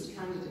socialist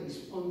candidate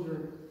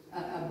under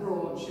a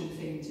broad Sinn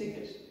Féin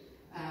ticket.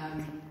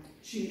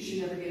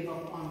 She never gave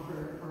up on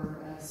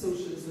her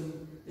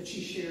socialism that she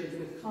shared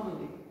with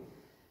Connolly.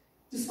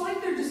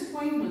 Despite their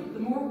disappointment,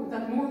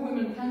 that more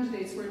women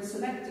candidates were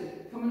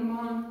selected,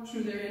 Cumann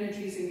threw their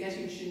energies in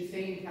getting Sinn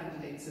Féin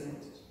candidates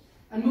elected,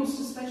 and most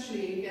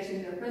especially in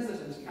getting their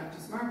president,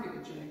 Countess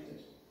Markievicz,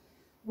 elected.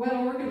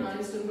 Well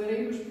organised and well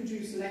able to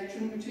produce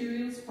election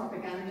materials,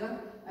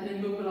 propaganda, and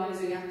in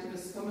mobilising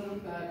activists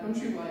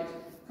countrywide,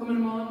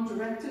 Cumann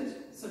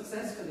directed,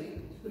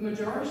 successfully, the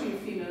majority of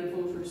female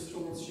voters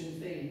towards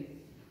Sinn Féin.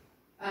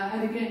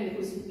 And again, it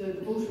was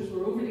the voters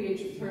were over the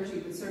age of 30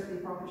 with certain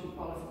property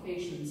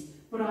qualifications,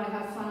 but I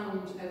have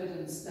found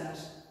evidence that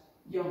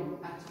young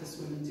activist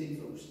women did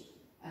vote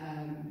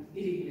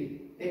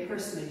illegally. They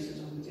personated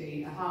on the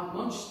day. How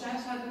much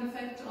that had an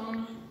effect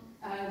on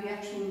the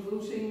actual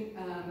voting,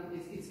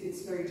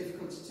 it's very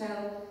difficult to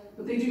tell,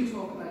 but they do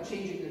talk about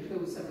changing their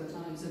clothes several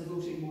times and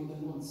voting more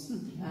than once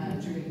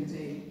during the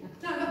day.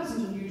 Now, that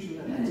wasn't unusual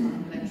at that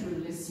time. Electoral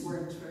lists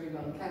weren't very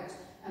well kept,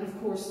 and of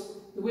course,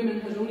 the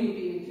women had only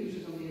been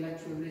included on the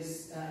electoral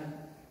list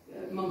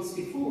months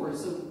before,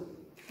 so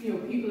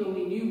people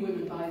only knew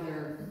women by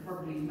their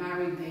probably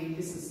married name,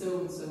 Mrs.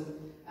 So-and-so,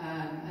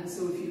 and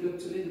so if you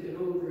looked a little bit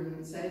older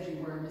and said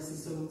you were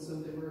Mrs. So-and-so,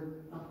 they were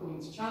not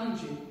going to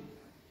challenge you.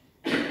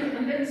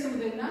 And then some of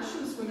the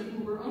nationalist women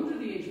who were under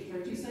the age of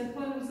 30 said,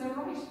 well, it was their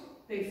right.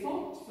 They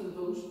fought for the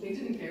vote. They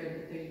didn't care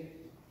that they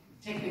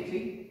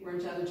technically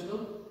weren't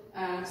eligible,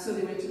 so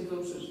they went and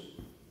voted.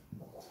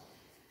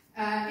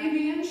 In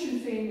the end, Sinn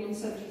Féin won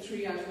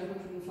 73 out of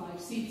 105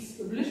 seats,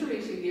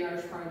 obliterating the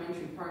Irish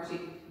Parliamentary Party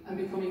and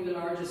becoming the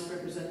largest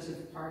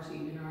representative party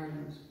in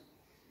Ireland.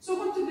 So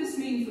what did this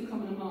mean for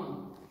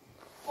Cumann?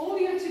 All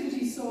the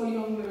activities saw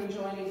young women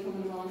joining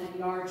Cumann in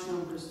large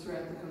numbers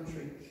throughout the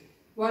country.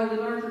 While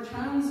the larger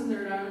towns and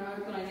their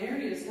outlying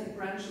areas had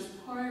branches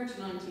prior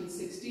to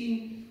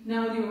 1916,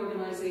 now the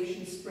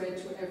organisation spread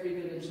to every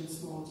village and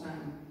small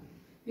town.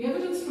 The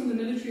evidence from the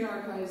military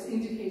archives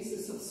indicates a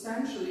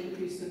substantial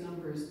increase in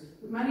numbers,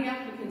 with many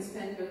applicants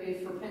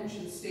for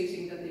pensions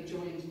stating that they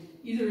joined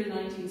either in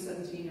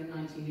 1917 or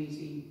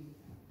 1918.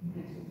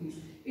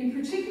 In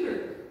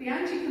particular, the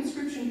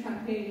anti-conscription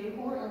campaign and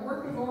a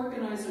work of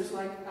organisers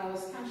like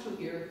Alice Cashel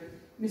here,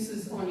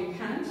 Mrs. Anya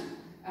Kant,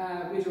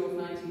 widow of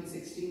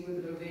 1916,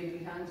 widow of Amy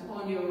Kant,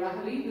 Anya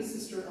O'Rahilly, the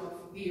sister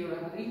of Guy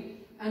O'Rahilly,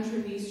 and her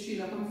niece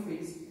Sheila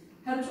Humphreys,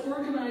 helped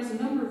organise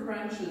a number of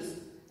branches,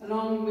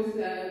 along with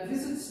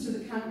visits to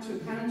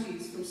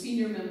counties from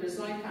senior members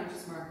like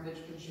Countess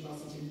Markovich, when she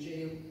wasn't in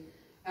jail,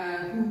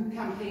 who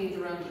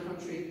campaigned around the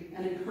country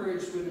and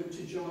encouraged women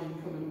to join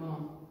Cumann na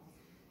mBan.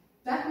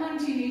 That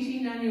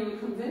 1918 annual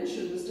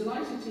convention was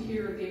delighted to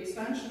hear of the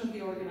expansion of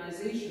the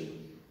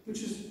organisation,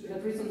 which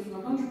had risen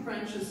from 100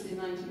 branches in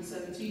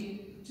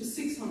 1917 to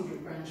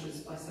 600 branches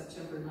by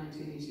September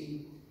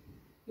 1918.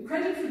 The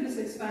credit for this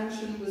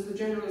expansion was the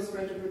general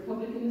spread of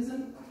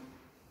republicanism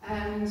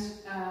and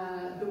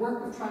the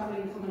work of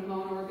travelling Cumann na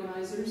mBan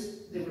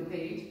organisers. They were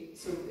paid,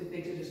 so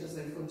they did it as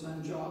their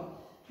full-time job.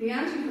 The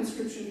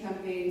anti-conscription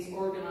campaigns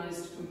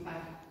organised to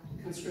combat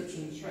the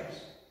conscription threat.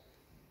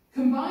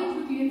 Combined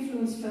with the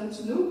influence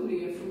felt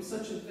locally from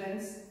such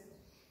events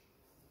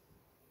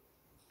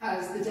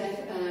as the death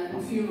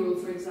and funeral,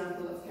 for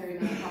example, of Kerry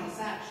Thomas,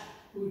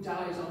 who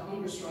died on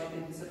hunger strike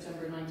in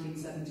September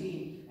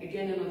 1917.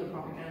 Again, another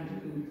propaganda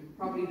coup,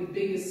 probably the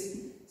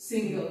biggest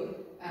single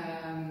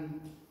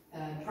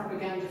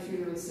propaganda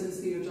funeral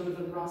since the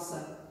O'Donovan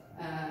Rossa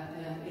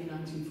in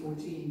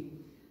 1914.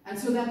 And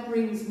so that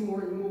brings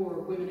more and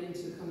more women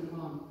into the Cumann na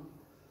mBan,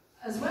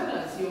 as well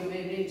as young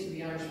men into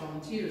the Irish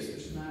Volunteers,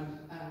 which are now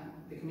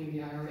becoming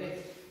the IRA.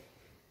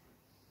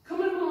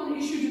 Cumann na mBan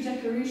issued a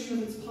declaration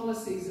of its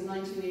policies in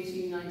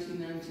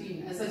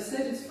 1918-1919. As I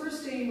said, its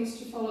first aim was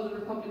to follow the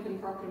Republican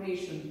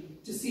proclamation,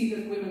 to see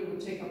that women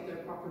would take up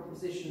their proper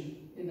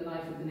position in the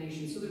life of the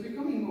nation. So they're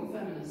becoming more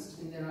feminist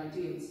in their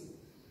ideals.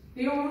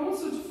 They are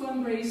also to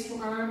fundraise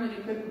to arm and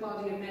equip a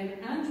body of men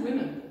and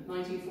women.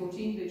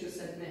 1914, they just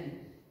said men.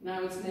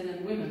 Now it's men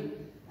and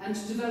women. And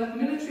to develop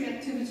military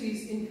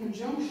activities in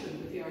conjunction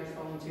with the Irish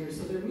Volunteers.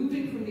 So they're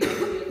moving from the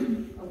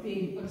idea of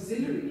being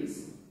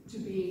auxiliaries to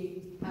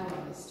being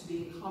allies, to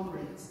being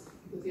comrades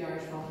with the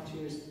Irish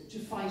Volunteers, to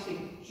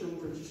fighting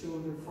shoulder to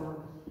shoulder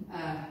for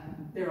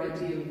their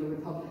ideal of a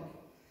republic.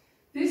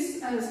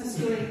 This, as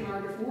historian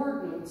Margaret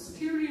Ward notes,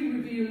 clearly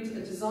revealed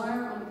a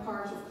desire on the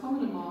part of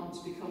Cumann na mBan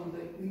to become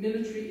the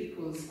military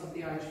equals of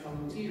the Irish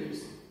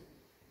Volunteers.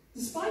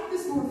 Despite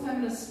this more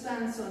feminist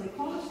stance on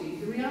equality,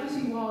 the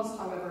reality was,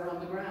 however, on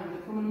the ground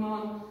that Cumann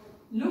na mBan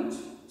looked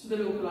to the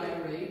local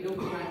IRA,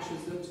 local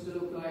branches looked to the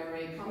local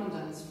IRA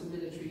commandants for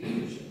military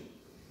leadership.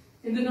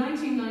 In the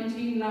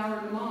 1919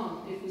 Laura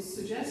Lamont, it was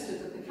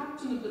suggested that the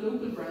captain of the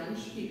local branch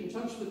keep in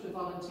touch with the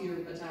volunteer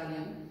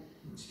battalion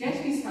to get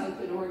his help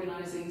in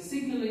organising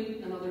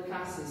signalling and other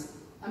classes,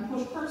 and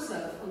put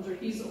herself under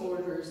his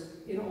orders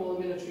in all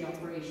military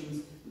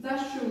operations. But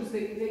that shows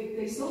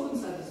they saw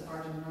themselves as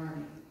part of an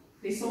army.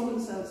 They saw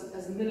themselves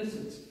as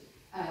militant,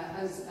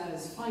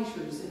 as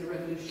fighters in a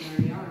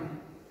revolutionary army.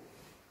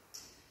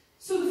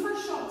 So the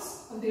first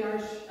shots of the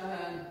Irish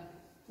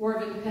War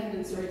of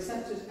Independence are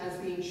accepted as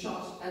being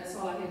shot at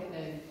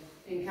Salahead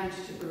in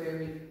County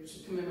Tipperary, which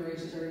was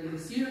commemorated early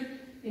this year,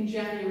 in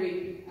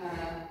January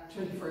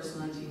 21st,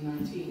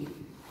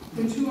 1919.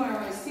 When two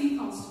RIC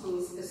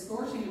constables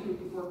escorting a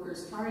group of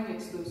workers carrying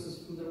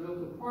explosives from their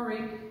local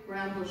quarry were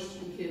ambushed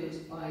and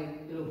killed by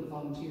the local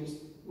volunteers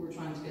who were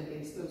trying to get the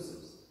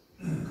explosives.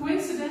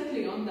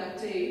 Coincidentally, on that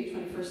day,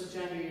 21st of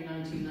January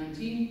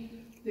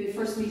 1919, the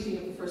first meeting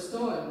of the First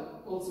Dáil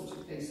also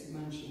took place at the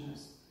Mansion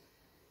House.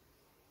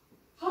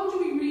 How do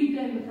we read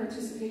then the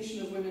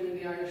participation of women in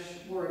the Irish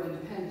War of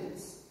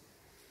Independence?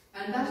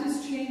 And that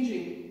is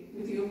changing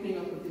with the opening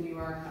up of the new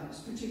archives,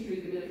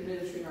 particularly the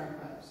military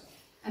archives.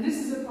 And this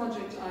is a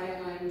project I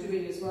am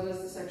doing, as well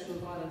as the sexual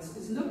violence,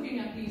 is looking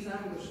at these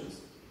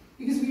ambushes.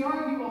 Because we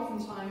argue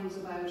oftentimes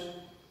about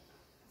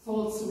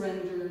false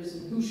surrenders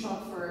and who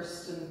shot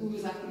first and who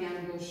was at the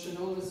ambush and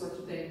all this sort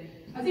of thing.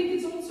 I think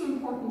it's also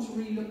important to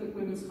really look at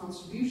women's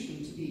contribution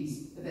to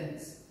these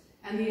events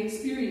and the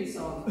experience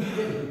of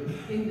women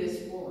in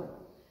this war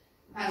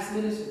as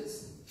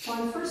militants.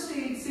 While first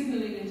aid,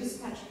 signalling and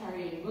dispatch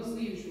carrying was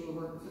the usual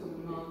work for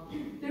Cumann na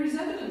mBan, there is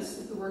evidence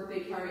that the work they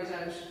carried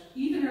out,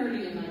 even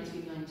early in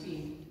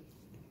 1919,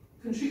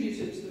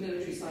 contributed to the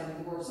military side of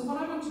the war. So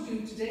what I want to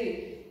do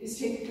today is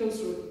take a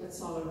closer look at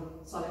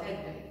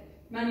Salahead Bay.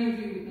 Many of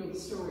you would know the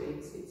story.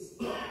 It's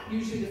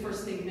usually the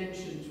first thing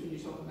mentioned when you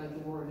talk about the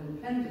War of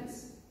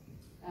Independence.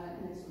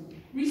 Next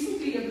one.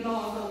 Recently, a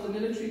blog on the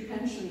military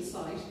pension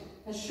site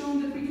has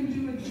shown that we can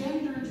do a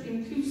gendered,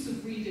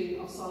 inclusive reading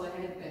of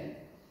Salahead Bay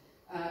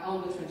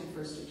on the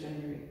 21st of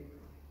January.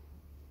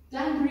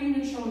 Dan Green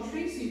and Sean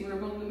Tracy were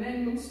among the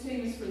men most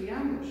famous for the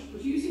ambush,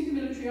 but using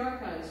the military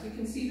archives, we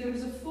can see there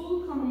was a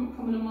full Cumann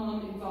na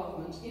mBan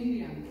involvement in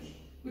the ambush,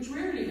 which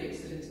rarely makes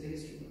it into the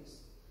history books.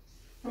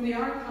 From the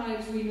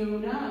archives, we know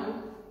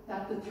now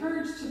that the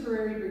 3rd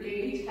Tipperary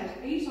Brigade had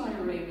 8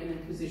 IRA men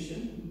in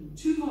position,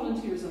 2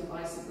 volunteers on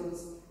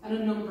bicycles, and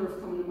a number of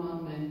Cumann na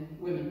mBan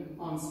women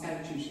on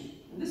scout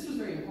duty. And this was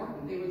very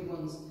important. They were the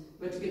ones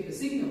who had to give the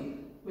signal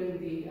when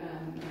the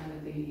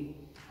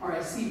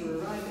RIC were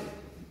arriving.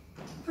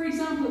 For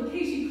example,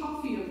 Katie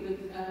Coffey of the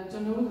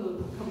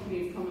Dunoval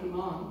Company of Cumann na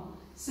mBan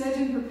said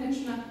in her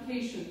pension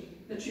application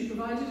that she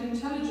provided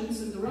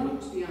intelligence in the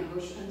run-up to the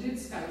ambush and did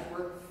scout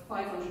work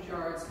 500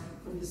 yards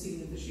from the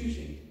scene of the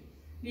shooting.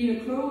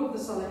 Lena Crowe of the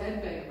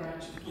Soloheadbeg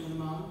branch of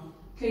Cumbernauld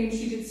claimed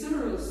she did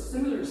similar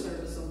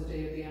service on the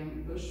day of the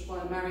ambush,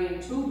 while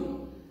Marion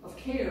Tobin of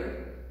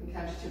Cahir in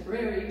County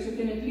Tipperary took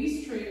in at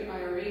least 3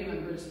 IRA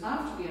members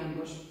after the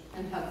ambush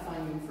and helped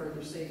finding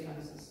further safe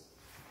houses.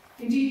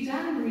 Indeed,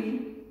 Dan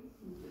Green,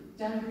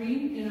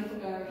 in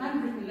a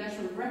handwritten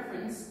letter of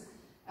reference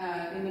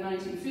in the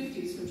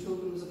 1950s when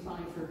Tobin was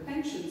applying for a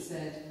pension,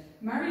 said,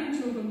 "Marion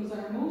Tobin was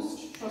our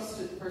most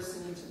trusted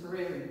person in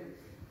Tipperary.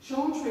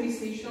 Sean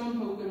Tracy, Sean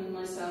Hogan and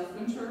myself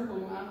went to her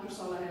home after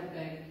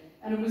Soloheadbeg,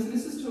 and it was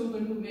Mrs.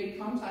 Tobin who made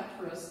contact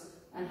for us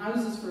and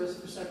houses for us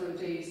for several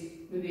days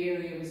when the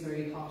area was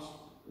very hot.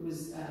 It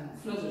was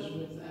flooded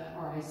with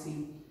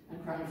RIC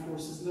and Crown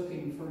forces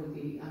looking for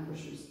the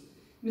ambushers.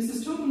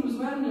 Mrs. Tobin was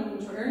well known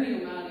to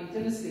Ernie O'Malley,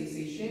 Dennis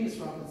Lacey, Seamus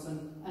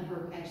Robinson, and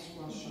her pet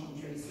was Sean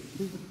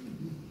Tracy."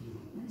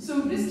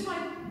 So this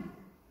type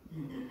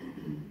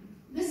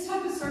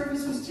of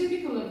service was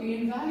typical of the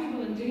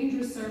invaluable and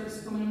dangerous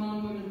service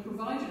Cumann women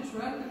provided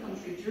throughout the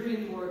country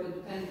during the War of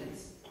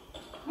Independence.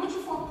 Much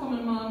of what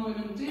Cumann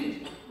women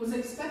did was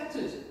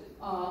expected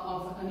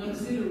of an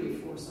auxiliary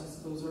force, I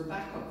suppose, or a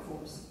backup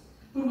force,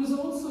 but was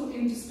also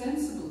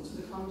indispensable to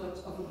the conduct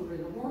of a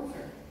guerrilla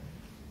warfare.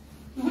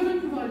 The women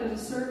provided a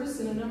service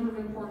in a number of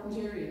important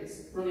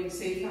areas: running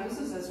safe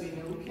houses, as we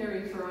know,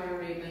 caring for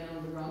IRA men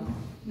on the run,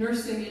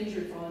 nursing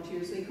injured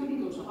volunteers. They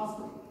couldn't go to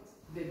hospital,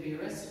 they'd be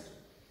arrested.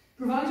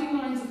 Providing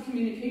lines of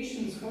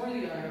communications for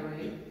the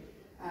IRA,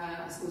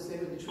 I suppose they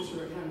were the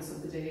Twitter accounts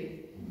of the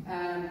day,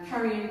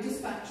 carrying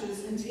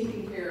dispatches and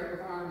taking care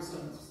of arms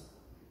dumps.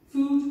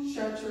 Food,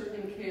 shelter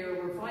and care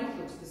were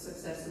vital to the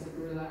success of the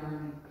guerrilla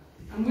army,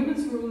 and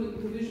women's role in the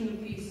provision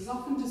of these is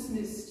often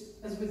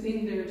dismissed as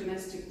within their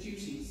domestic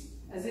duties,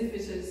 as if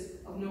it is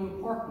of no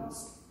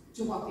importance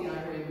to what the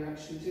IRA were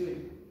actually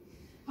doing.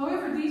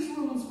 However, these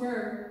roles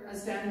were,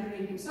 as Dan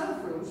Green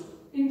himself wrote,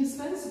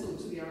 indispensable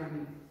to the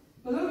army.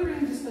 But other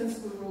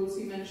indispensable roles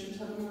he mentioned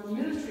had a more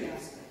military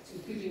aspect,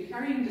 including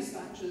carrying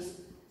dispatches,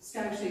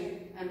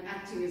 scouting, and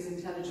acting as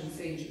intelligence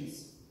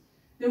agents.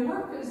 Their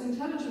work as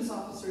intelligence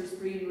officers,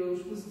 Green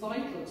wrote, was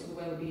vital to the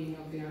well-being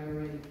of the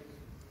IRA.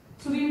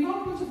 So the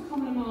involvement of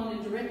Cumann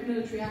in direct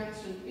military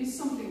action is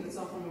something that's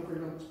often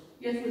overlooked.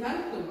 Yet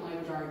without them, I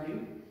would argue,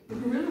 the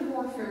guerrilla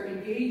warfare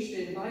engaged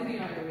in by the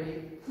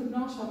IRA could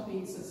not have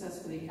been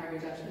successfully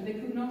carried out, and they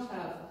could not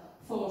have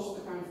fought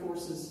the Crown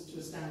forces to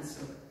a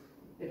standstill.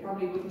 They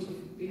probably wouldn't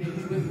have been able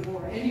to win the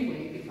war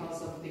anyway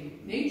because of the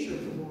nature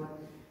of the war,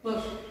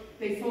 but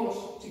they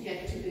fought to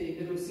get to the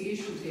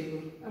negotiation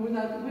table, and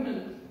without the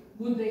women,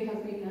 would they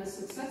have been as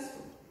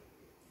successful?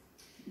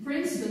 For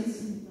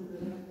instance,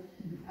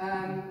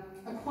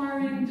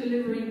 acquiring,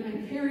 delivering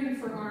and caring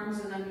for arms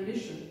and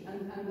ammunition,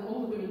 and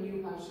all the women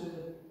knew how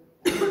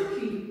to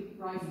clean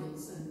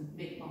rifles and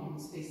make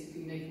bombs,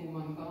 basically make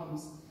homemade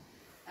bombs,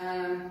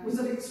 was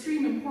of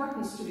extreme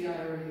importance to the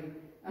IRA,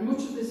 and much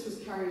of this was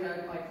carried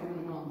out by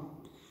Cumann.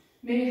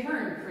 May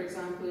Hearn, for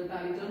example, in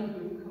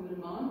Ballydonoghue,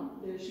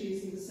 Cumann, she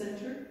is in the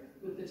centre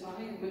with the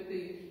tie, with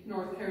the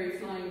North Kerry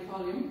flying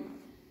column,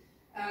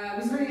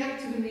 was very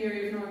active in the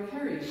area of North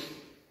Kerry.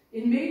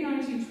 In May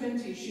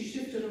 1920, she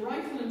shifted a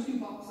rifle and 2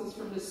 boxes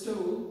from the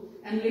stove,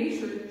 and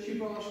later she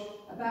brought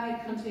a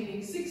bag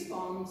containing 6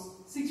 bombs,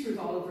 6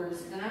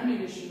 revolvers and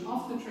ammunition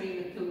off the train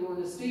at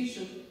Kilwarna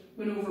Station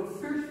when over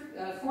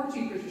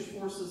 40 British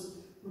forces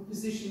were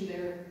positioned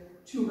there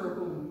to her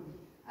home.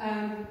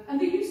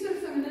 And they used their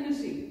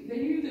femininity. They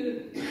knew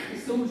that the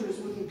soldiers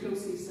wouldn't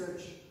closely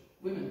search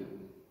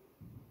women.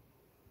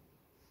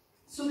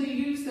 So they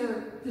used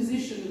their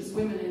position as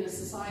women in a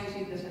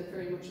society that had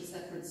very much a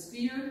separate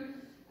sphere,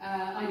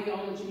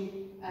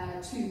 ideology,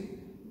 to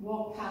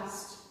walk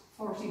past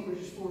 40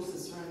 British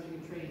forces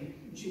surrounding a train,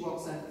 and she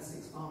walks out with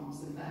 6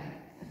 bombs in a bag.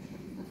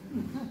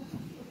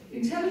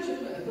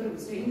 But it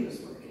was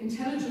dangerous work.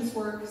 Intelligence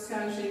work,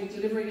 scouting,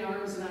 delivering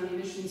arms and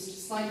ammunition to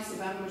sites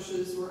of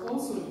ambushes were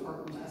also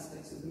important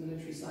aspects of the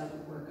military side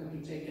of work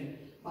undertaken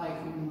by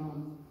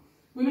Cumann.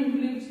 Women who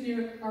lived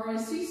near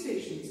RIC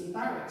stations and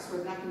barracks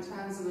where black and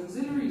tans and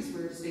auxiliaries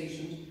were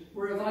stationed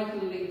were a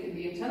vital link in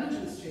the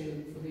intelligence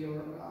chain for the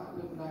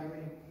local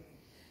IRA.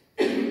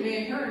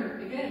 May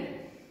Hearn,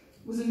 again,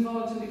 was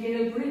involved in the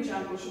Gale Bridge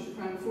ambush of the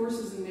Crown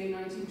forces in May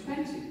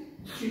 1920.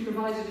 She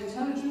provided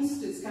intelligence,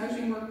 did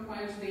scouting work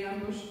prior to the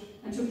ambush,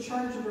 and took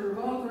charge of a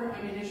revolver,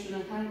 ammunition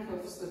and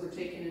handcuffs that were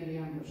taken in the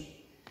ambush.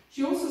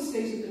 She also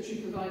stated that she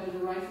provided a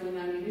rifle and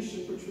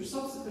ammunition which were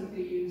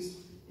subsequently used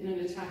in an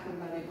attack on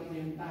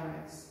Ballybunion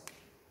barracks.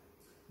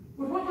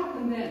 But what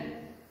happened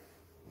then?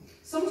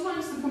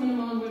 Sometimes the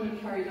Cumann women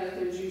carried out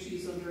their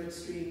duties under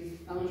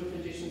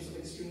conditions of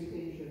extreme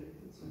danger.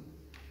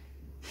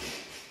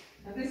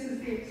 Now this is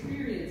the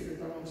experiences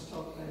I want to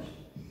talk about.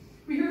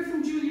 We heard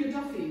from Julia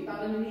Duffy,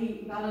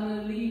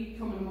 Ballinallee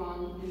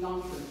Cumann in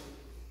Longford.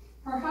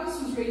 Her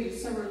house was raided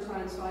several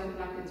times by the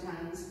Black and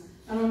Tans,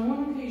 and on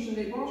one occasion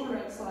they brought her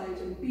outside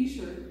and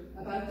beat her,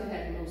 about the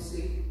head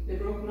mostly. They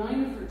broke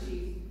 9 of her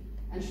teeth,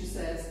 and she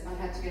says, I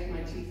had to get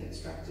my teeth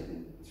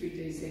extracted 3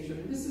 days later.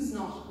 And this is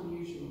not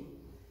unusual.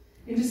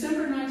 In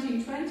December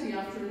 1920,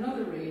 after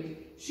another raid,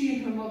 she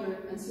and her mother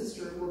and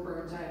sister were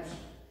burnt out.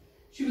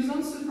 She was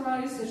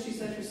unsurprised, as she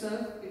said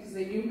herself, because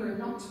they knew her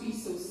not to be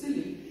so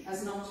silly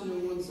as not to know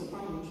one so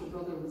prominent. Her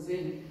brother was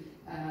in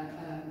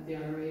the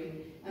IRA,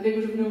 and they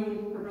would have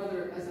known her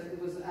brother as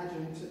was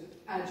adjutant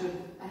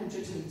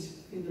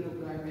in the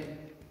local IRA.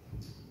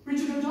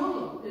 Bridget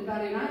O'Donnell in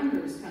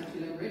Ballylanders, County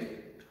Limerick,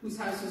 whose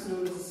house was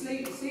known as a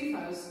safe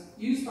house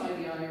used by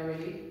the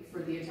IRA for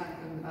the attack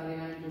on the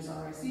Ballylanders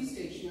RIC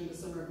station in the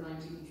summer of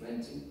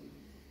 1920,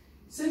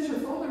 sent her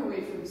father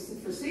away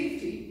for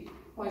safety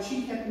while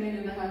she kept men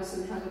in the house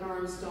and had an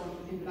arms dump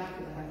in the back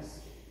of the house.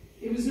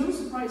 It was no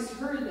surprise to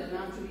her then,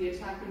 after the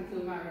attack in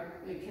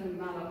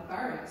Kilmallock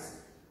Barracks,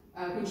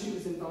 when she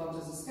was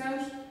involved as a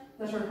scout,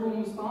 that her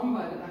home was bombed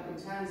by the Black and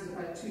Tans at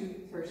about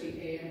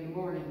 2:30 a.m. in the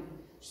morning.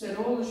 She said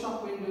all the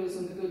shop windows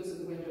and the goods of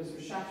the windows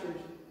were shattered,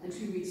 and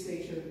 2 weeks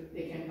later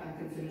they came back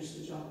and finished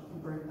the job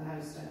and burnt the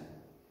house down.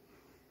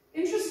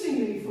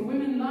 Interestingly, for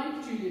women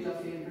like Julia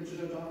Duffy and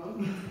Bridget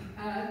O'Donnell,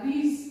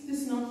 this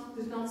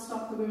did not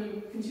stop the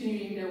women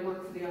continuing their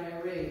work for the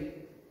IRA.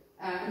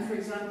 And for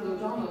example,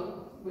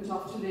 O'Donnell went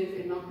off to live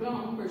in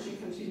Knockglan, where she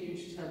continued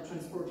to help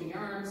transporting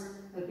arms,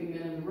 helping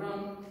men on the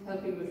run,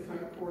 helping with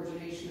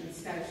coordination and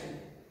scouting.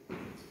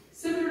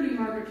 Similarly,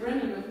 Margaret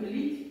Brennan of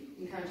Malik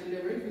in County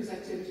Limerick, whose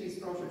activities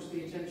brought her to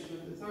the attention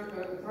of the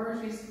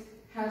authorities,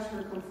 had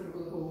her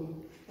comfortable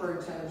home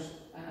burnt out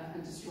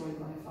and destroyed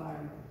by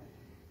fire.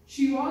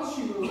 She was,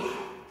 she wrote,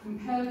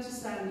 compelled to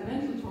stand the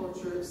mental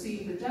torture of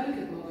seeing her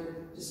delicate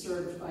mother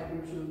disturbed by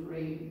brutal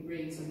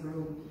raids on her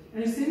home.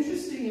 And it's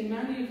interesting, in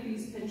many of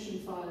these pension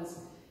files,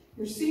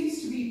 there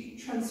seems to be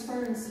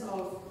transference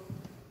of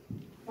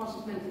what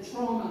it meant, the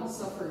trauma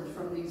suffered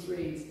from these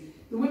raids.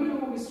 The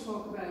women always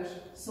talk about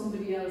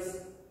somebody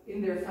else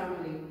in their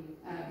family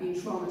being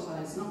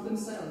traumatised, not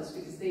themselves,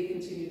 because they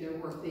continue their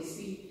work. They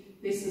see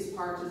this as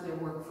part of their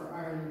work for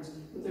Ireland,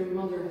 but their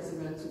mother has a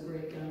mental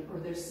breakdown, or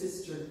their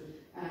sister.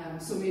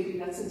 So maybe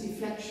that's a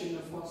deflection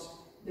of what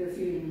they're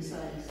feeling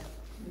themselves.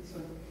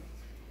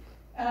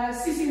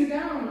 Cissy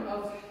McGowan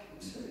of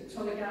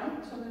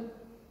Tulligan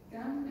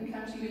in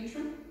County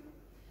Leitrim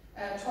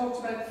talked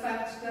about the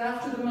fact that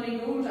after the Money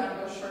Gold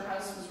ambush, her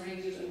house was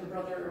raided and her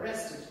brother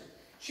arrested.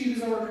 She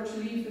was ordered to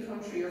leave the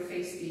country or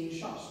face being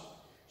shot.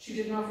 She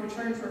did not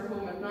return to her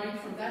home at night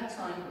from that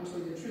time until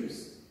the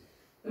truce.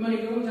 The Money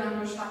Gold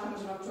ambush happened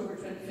on October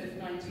 25,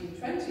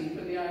 1920,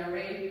 when the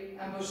IRA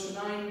ambushed a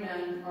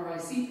 9-man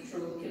RIC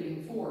patrol,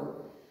 killing 4.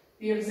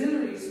 The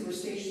auxiliaries who were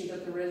stationed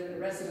at the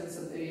residence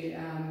of the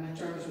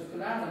McDermott of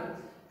Culloden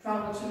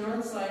travelled to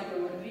North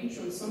Sligo and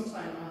Leitrim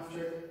sometime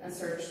after and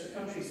searched the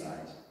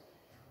countryside.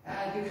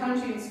 The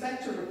county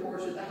inspector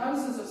reported the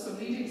houses of some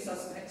leading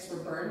suspects were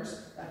burnt,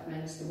 that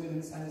meant the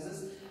women's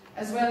houses,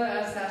 as well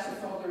as that of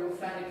Father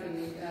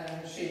O'Flanagan,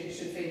 Sinn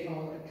Féin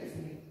Hall at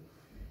Clifton.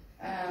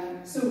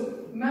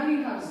 So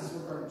many houses were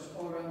burnt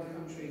all around the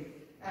country,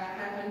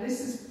 and this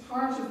is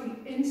part of the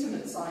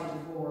intimate side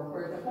of war,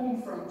 where the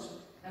home front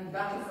and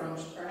battlefront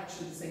are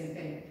actually the same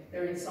thing.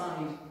 They're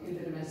inside in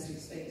the domestic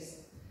space.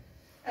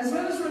 As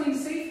well as running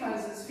safe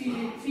houses,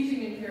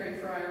 feeding and caring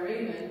for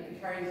IRA men and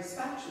carrying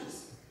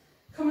dispatches,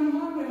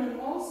 Cumann women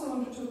also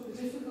undertook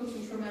the difficult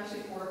and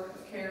traumatic work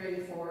of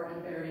caring for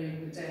and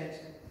burying the dead.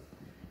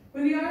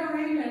 When the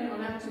IRA men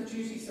on active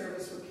duty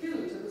service were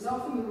killed, it was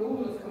often the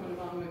role of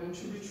Cumann women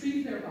to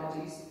retrieve their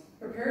bodies,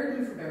 prepare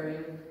them for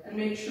burial, and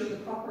make sure the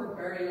proper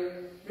burial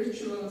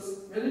rituals,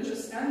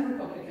 religious and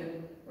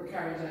republican, were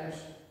carried out.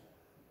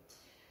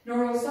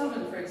 Nora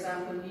O'Sullivan, for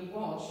example, Lee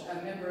Walsh,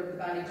 a member of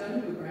the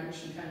Ballydunhu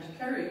branch in County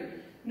Kerry,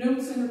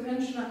 notes in her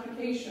pension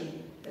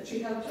application that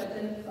she helped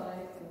identify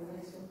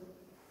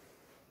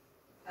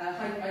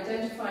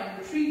and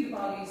retrieve the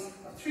bodies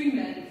of 3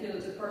 men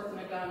killed at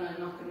Bertha-Maglana and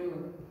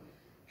Knockanure.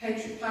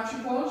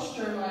 Patrick Walsh,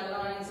 Jeremiah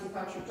Lyons and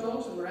Patrick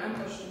Dalton were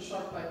ambushed and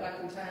shot by Black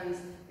and Tans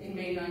in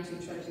May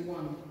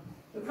 1921.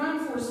 The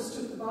Crown Forces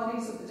took the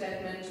bodies of the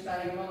dead men to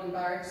Ballymullen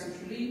Barracks in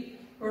Tralee,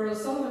 where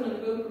O'Sullivan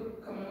and a local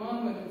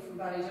Cumann women from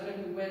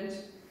Ballydunhu went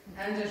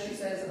and, as she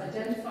says,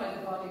 identified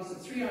the bodies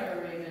of 3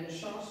 IRA men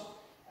shot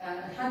and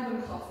had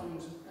them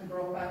coffined and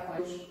brought back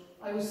by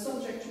I was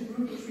subject to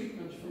brutal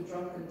treatment from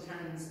drunken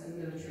Tans and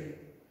military.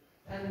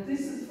 And this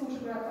is a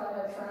photograph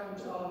I had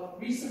found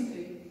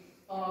recently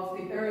of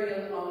the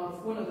burial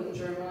of one of them,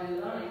 Jeremiah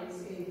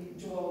Lyons, in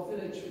Dwall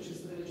Village, which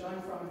is the village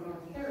I'm from in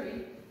North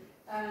Kerry.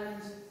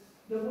 And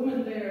the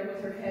woman there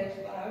with her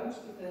head bowed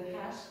with the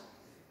hat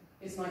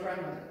is my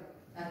grandmother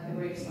at the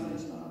graveside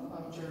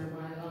of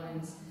Jeremiah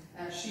Lyons.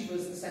 She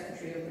was the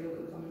secretary of the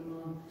local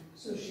Cumann,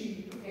 so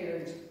she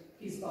prepared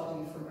his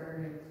body for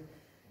burial.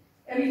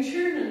 Ellie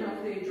Tiernan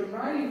of the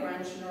Drumreilly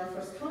branch in North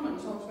West Common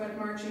talked about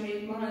marching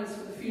 8 miles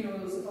for the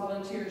funerals of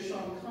volunteers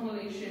Sean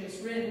Connolly,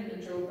 Seamus Rinn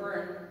and Joe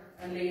Byrne,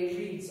 and laying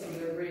wreaths on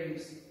their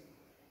graves.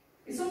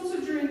 It's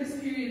also during this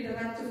period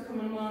that active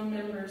Cumann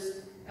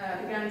members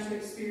began to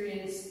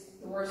experience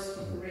the worst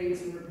of the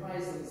raids and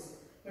reprisals.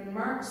 When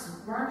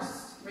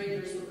Marxist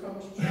raiders would come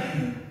to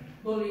Tretton,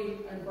 bully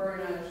and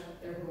burn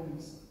out their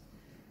homes.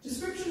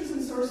 Descriptions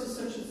in sources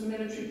such as the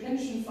military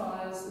pension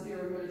files, the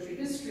Bureau of Military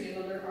History,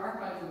 and other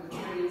archival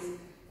materials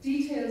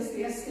details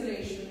the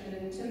escalation and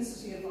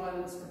intensity of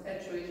violence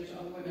perpetuated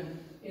on women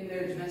in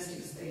their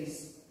domestic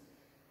space.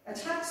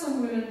 Attacks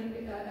on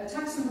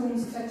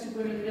homes affected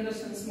women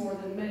militants more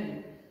than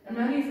men, and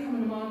many of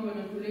Cumann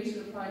women who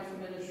later applied for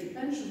military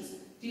pensions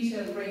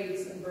detailed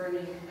raids and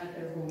burning at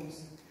their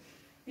homes.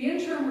 The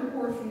interim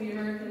report from the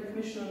American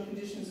Commission on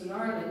Conditions in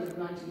Ireland of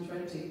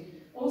 1920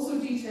 also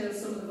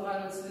details some of the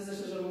violence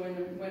visited on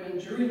women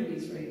during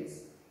these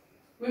raids.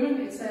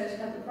 Women, it said,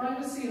 had the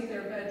privacy of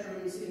their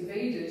bedrooms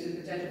invaded in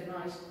the dead of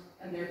night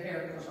and their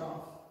hair cut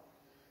off.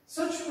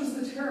 Such was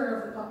the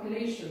terror of the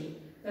population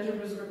that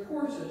it was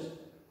reported,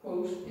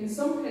 quote, in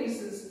some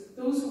places,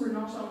 those who were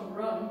not on the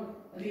run,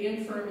 and the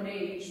infirm and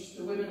aged,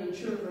 the women and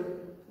children,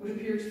 would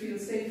appear to feel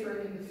safer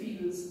in the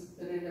fields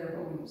than in their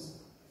homes.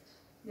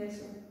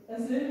 Next one.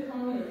 As Liv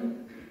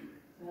Conlon,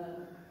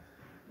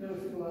 no,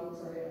 if you go up,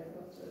 sorry, I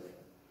forgot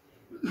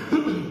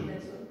to.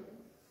 Next one.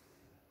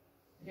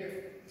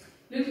 Here.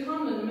 Liv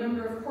Conlon, a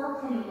member of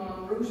Cork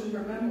Cumann, wrote in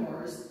her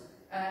memoirs,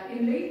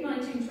 in late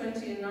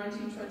 1920 and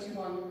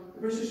 1921,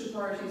 the British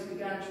authorities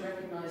began to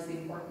recognise the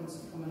importance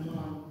of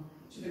Cumann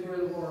to the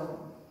guerrilla war.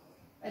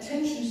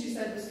 Attention, she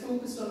said, was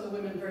focused on the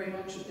women very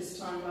much at this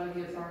time by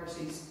the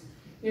authorities.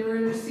 They were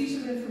in receipt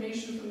of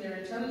information from their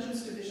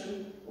intelligence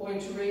division, owing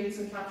to raids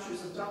and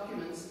captures of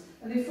documents,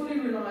 and they fully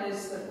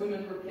realised that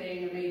women were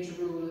playing a major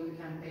role in the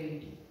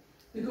campaign.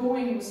 The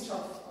going was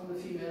tough on the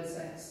female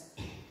sex.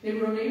 They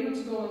were unable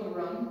to go on the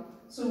run,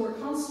 so were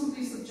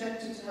constantly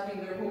subjected to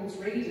having their homes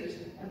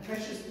raided and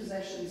precious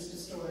possessions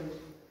destroyed.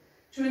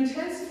 To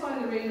intensify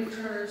the reign of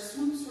terror,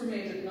 swoops were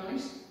made at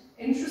night,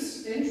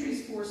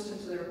 entries forced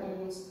into their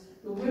homes,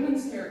 the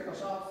women's hair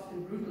cut off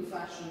in brutal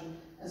fashion,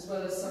 as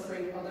well as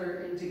suffering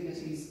other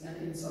indignities and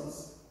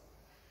insults.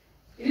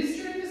 It is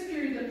during this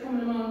period that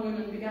Cumann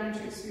women began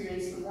to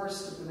experience the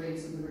worst of the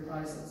raids and the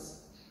reprisals.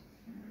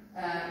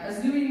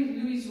 As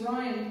Louise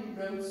Ryan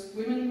wrote,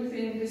 women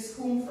within this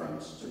home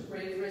front took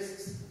brave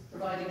risks,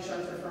 providing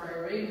shelter for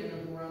IRA men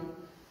on the run,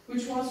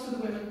 which was for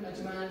the women a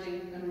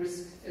demanding and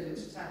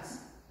risk-filled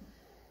task.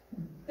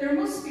 There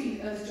must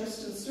be, as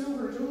Justin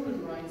Stover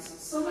Dolan writes,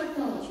 some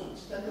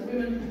acknowledgement that the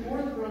women who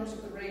bore the brunt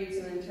of the raids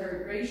and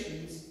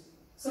interrogations,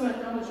 some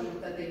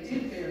acknowledgement that they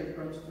did bear the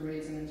brunt of the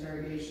raids and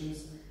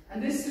interrogations,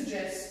 and this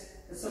suggests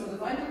that some of the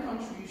vital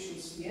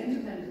contributions to the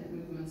independent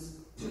movements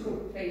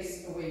took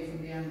place away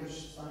from the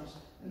ambush site.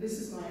 And this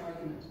is my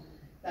argument,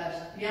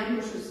 that the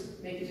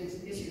ambushes make it into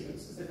history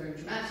books because they're very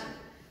dramatic,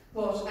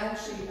 but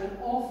actually an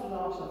awful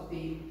lot of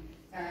the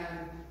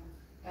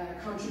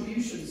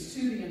contributions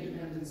to the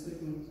independence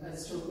movement,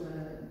 as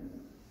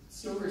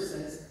Stover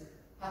says,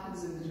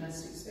 happens in the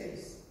domestic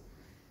space.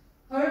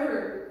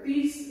 However,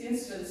 these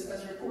incidents,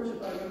 as reported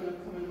by women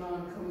of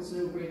Cumann, come as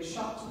no great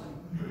shock to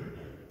them.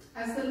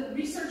 As the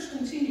research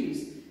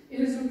continues, it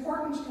is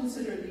important to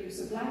consider the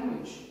use of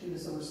language in the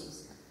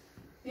sources.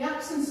 The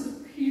absence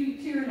of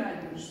clear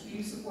language, the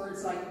use of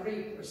words like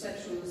rape or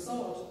sexual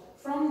assault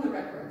from the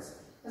records,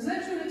 has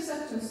led to an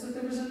acceptance that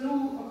there was a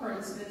low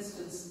occurrence of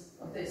incidents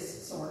of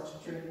this sort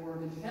during the War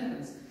of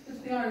Independence,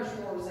 that the Irish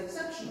War was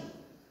exceptional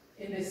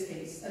in this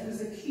case, and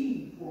was a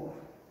key war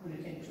when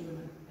it came to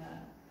women,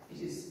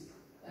 it is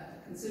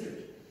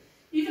considered.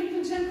 Even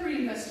contemporary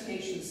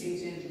investigations seem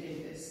to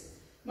indicate this.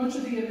 Much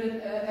of the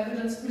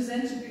evidence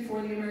presented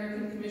before the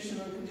American Commission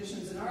on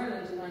Conditions in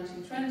Ireland in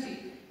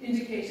 1920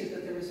 indicated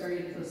that there was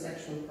very little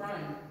sexual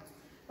crime.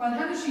 While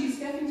Hamish's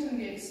Geffington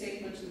gave a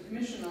statement to the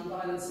Commission on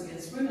Violence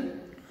Against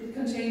Women, it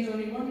contained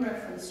only one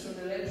reference to an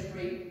alleged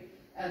rape,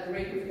 the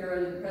rape of a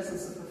girl in the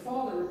presence of her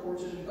father,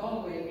 reported in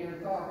Galway near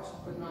Gort,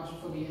 but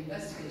not fully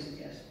investigated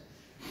yet.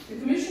 The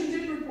Commission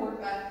did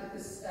report back that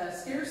the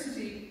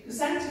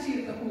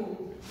sanctity of the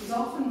home was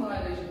often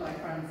violated by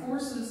Crown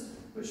forces,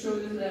 but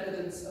showed little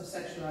evidence of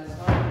sexualised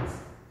violence.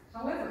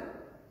 However,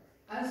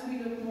 as we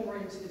look more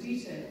into the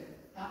detail,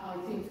 I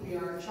think we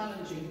are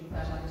challenging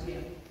that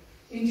idea.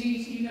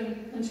 Indeed,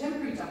 even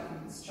contemporary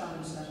documents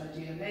challenge that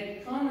idea.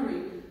 Meg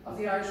Connery of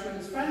the Irish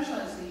Women's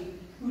Franchise League,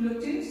 who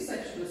looked into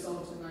sexual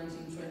assault in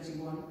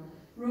 1921,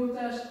 wrote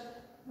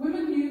that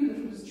women knew that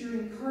it was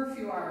during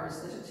curfew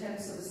hours that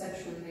attempts of a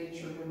sexual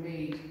nature were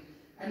made,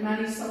 and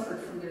many suffered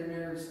from their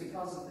nerves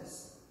because of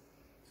this.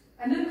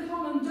 And then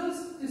Conlon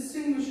does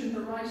distinguish in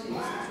her writings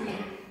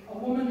between a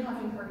woman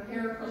having her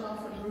hair cut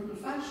off in brutal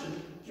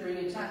fashion during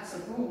attacks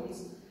on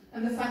homes,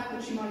 and the fact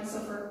that she might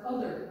suffer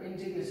other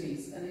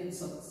indignities and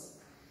insults.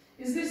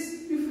 Is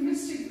this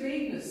euphemistic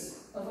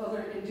vagueness of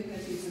other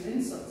indignities and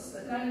insults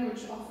that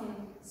language often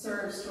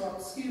serves to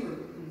obscure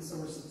in the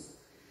sources?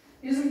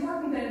 It is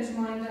important then to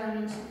mine down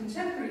into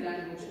contemporary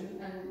language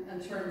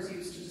and terms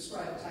used to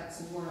describe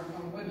attacks and war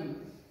on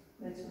women.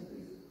 Next one,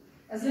 please.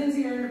 As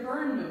Lindsay Erner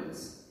Byrne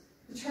notes,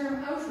 the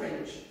term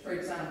outrage, for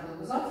example,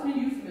 was often a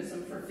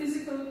euphemism for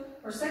physical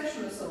or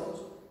sexual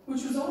assault,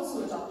 which was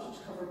also adopted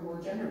to cover more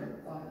general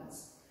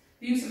violence.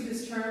 The use of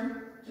this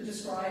term to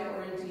describe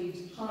or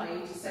indeed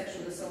hide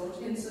sexual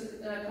assault in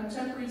a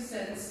contemporary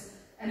sense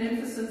an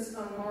emphasis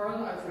on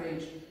moral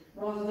outrage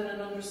rather than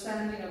an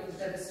understanding of the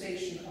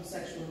devastation of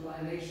sexual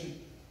violation.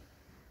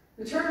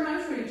 The term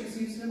outrage is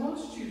used in a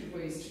multitude of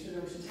ways to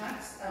denote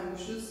attacks,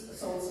 ambushes,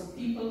 assaults on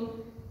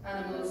people,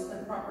 animals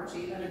and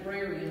property, and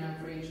agrarian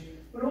outrage,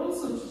 but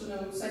also to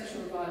denote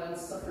sexual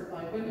violence suffered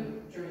by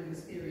women during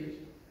this period.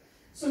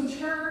 So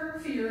terror,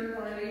 fear,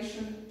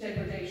 violation,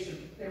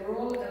 degradation, they were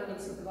all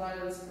elements of the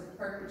violence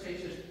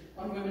perpetrated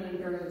on women and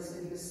girls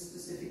in this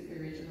specific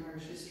period in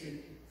Irish history,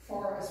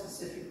 for a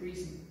specific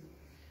reason.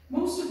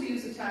 Most of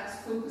these attacks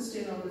focused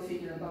in on the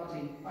female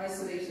body,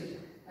 isolated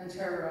and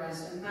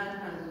terrorised and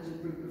manhandled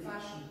in brutal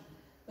fashion.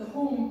 The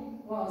home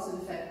was, in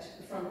effect,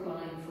 the front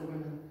line for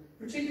women,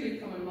 particularly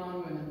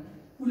Cumann women,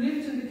 who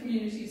lived in the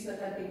communities that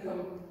had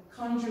become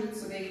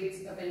conduits of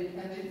aid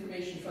and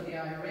information for the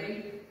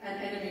IRA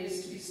and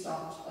enemies to be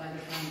stopped by the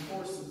Crown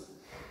forces.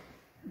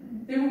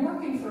 They were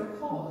working for a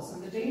cause,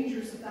 and the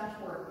dangers of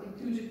that work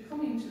included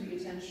coming to the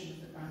attention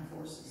of the Crown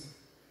forces.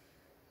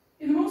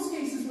 In most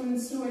cases, women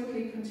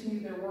stoically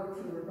continued their work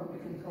for the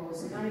Republican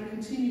cause, and many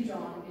continued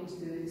on into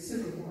the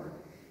Civil War.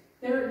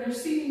 Their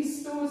seeming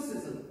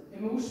stoicism,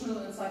 emotional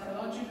and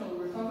psychological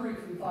recovery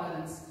from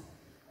violence,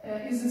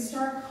 is in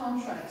stark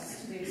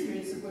contrast to the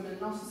experience of women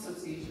not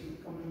associated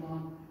with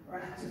Cumann or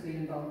actively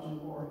involved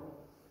in war.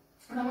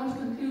 And I want to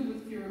conclude with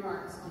a few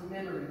remarks on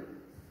memory.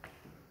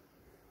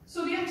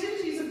 So the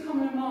activities of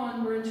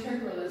Cumann were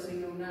integral, as we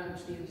know now,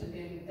 to the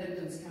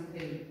independence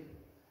campaign.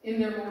 In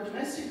their more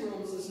domestic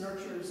roles as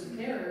nurturers and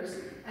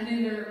carers, and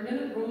in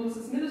their roles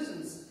as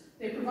militants,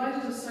 they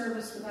provided a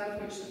service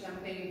without which the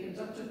campaign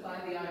conducted by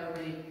the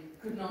IRA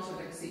could not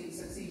have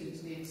succeeded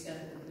to the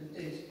extent that it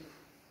did.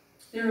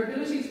 Their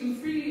ability to move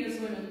freely as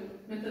women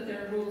meant that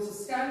their roles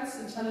as scouts,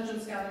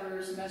 intelligence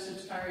gatherers,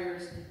 message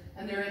carriers,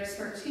 and their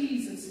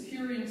expertise in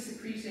securing,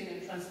 secreting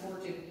and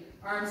transporting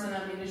arms and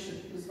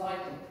ammunition was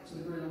vital to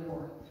the guerrilla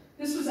war.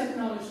 This was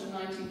acknowledged in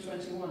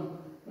 1921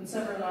 when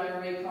several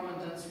IRA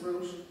commandants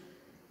wrote,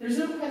 "There's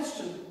no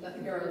question that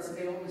the girls," and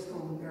they always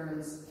call them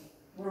girls,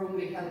 "were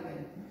only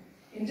helping.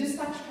 In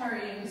dispatch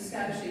carrying,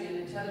 scouting and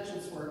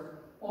intelligence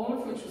work, all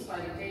of which was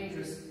highly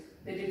dangerous,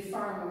 they did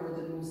far more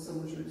than most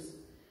soldiers.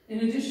 In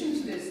addition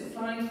to this, the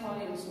flying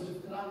columns would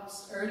have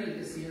collapsed early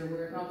this year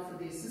were it not for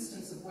the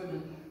assistance of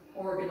women,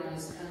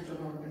 organised and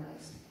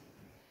unorganised."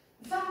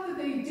 The fact that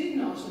they did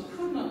not and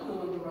could not go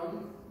on the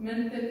run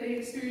meant that they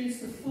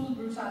experienced the full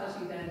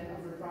brutality then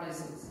of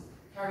reprisals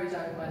carried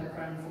out by the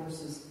Crown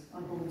forces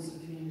on homes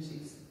and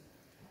communities.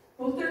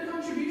 Both their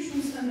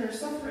contributions and their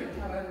suffering,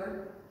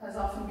 however, has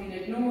often been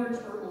ignored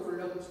or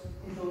overlooked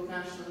in both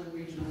national and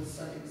regional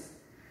studies.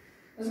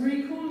 As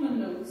Marie Coleman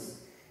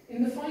notes,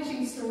 in the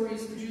fighting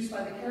stories produced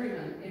by the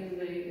Kerryman in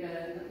the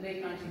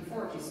late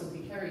 1940s, so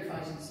the Kerry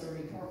fighting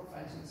story, Cork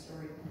fighting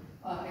story,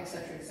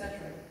 etc.,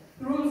 etc.,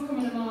 the role of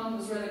Cumann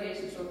was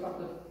relegated to a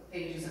couple of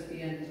pages at the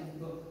end of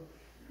the book.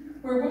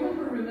 Where women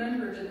were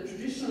remembered in the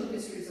traditional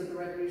histories of the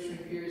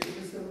revolutionary period,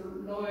 it was the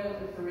loyal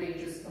and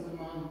courageous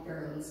Cumann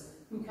girls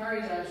who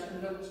carried out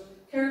and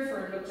cared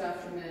for and looked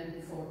after men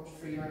who fought to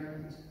free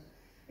Ireland.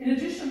 In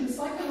addition, the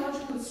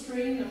psychological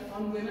strain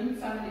on women,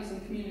 families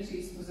and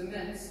communities was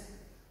immense.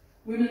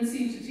 Women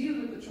seemed to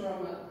deal with the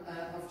trauma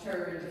of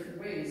terror in different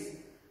ways.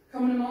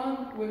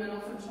 Cumann women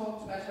often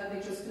talked about how they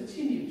just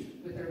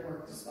continued with their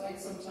work, despite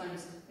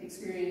sometimes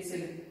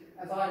experiencing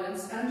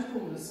violence and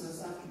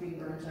homelessness after being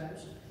burnt out,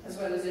 as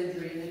well as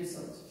injury and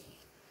insult.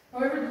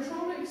 However, the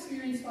trauma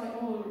experienced by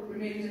all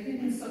remained a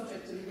hidden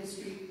subject in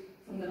history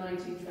from the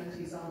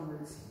 1920s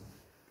onwards.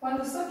 While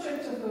the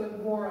subject of the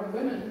war on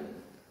women,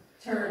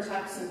 terror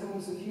attacks in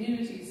homes and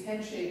communities,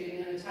 head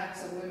shaving and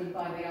attacks on women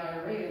by the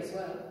IRA as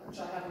well, which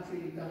I haven't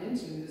really gone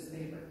into in this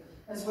paper,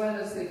 as well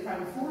as the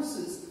Crown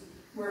forces,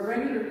 were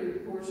regularly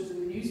reported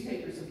in the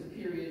newspapers of the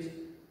period,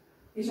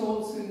 it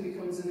all soon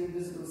becomes an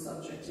invisible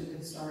subject in the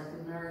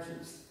historical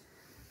narratives.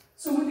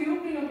 So with the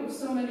opening up of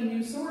so many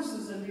new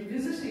sources and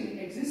revisiting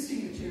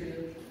existing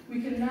material,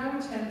 we can now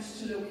attempt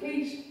to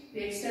locate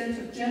the extent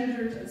of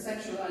gendered and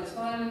sexualised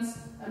violence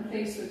and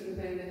place it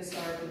within the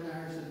historical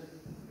narrative.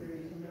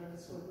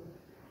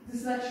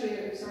 This is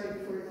actually, sorry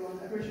before we go on,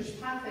 a British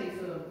Pathé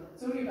film.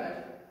 It's only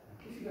about,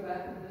 if you go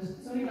back a minute,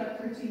 it's only about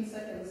 13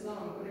 seconds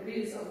long, but it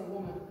is of a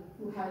woman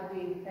who had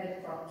been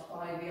head cropped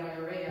by the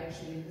IRA,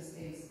 actually in this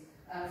case,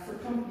 for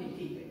company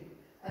keeping.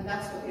 And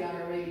that's what the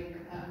IRA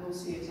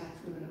mostly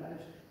attacked women about,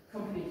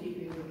 company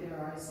keeping with the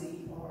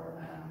RIC or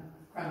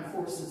Crown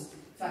forces.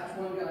 In fact,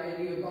 one guy,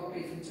 Leo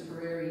Buckley from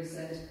Tipperary,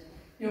 said,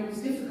 you know, it was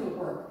difficult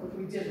work, but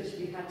we did it.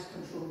 We had to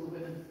control the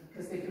women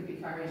because they could be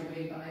carried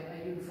away by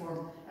a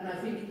uniform. And I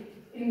think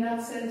in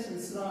that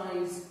sentence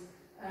lies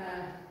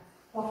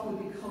what will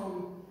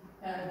become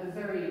the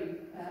very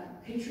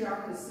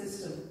patriarchal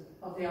system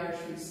of the Irish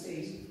Free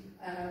State.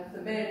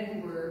 The men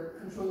who were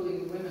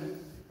controlling the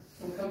women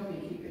from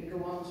company keeping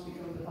go on to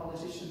become the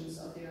politicians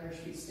of the Irish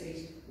Free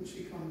State, which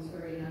becomes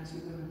very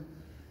anti-women.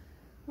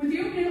 With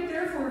the opening up,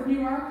 therefore, of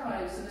new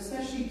archives, and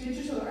especially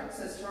digital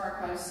access to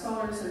archives,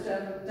 scholars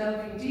are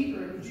delving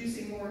deeper and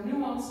producing more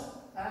nuanced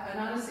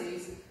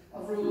analyses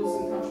of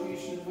roles and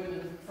contribution of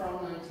women from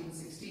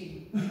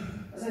 1916.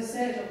 As I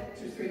said, up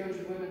to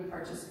 300 women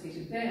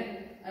participated then,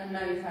 and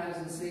many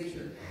thousands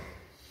later.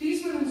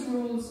 These women's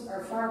roles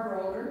are far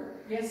broader.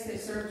 Yes, they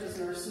served as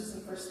nurses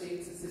and first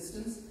aid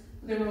assistants,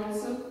 but they were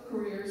also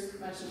couriers,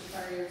 message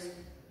carriers,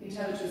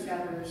 intelligence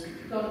gatherers,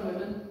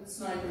 gunwomen,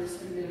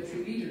 snipers, and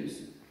military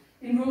leaders,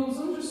 in roles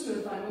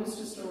understood by most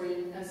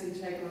historians as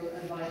integral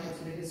and vital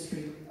to the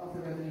history of the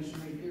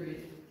revolutionary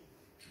period.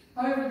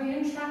 However, the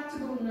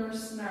intractable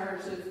nurse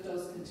narrative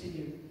does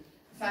continue.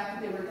 The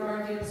fact that they were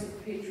guardians of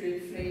the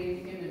patriot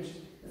flame image,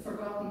 the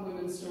forgotten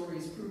women's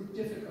stories, proved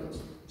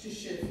difficult to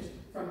shift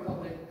from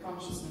public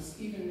consciousness,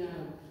 even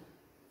now.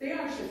 They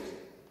are shifting.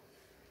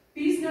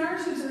 These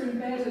narratives are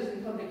embedded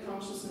in public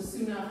consciousness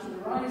soon after the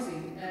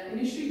Rising,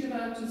 initially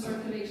developed and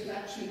circulated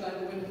actually by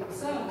the women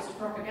themselves to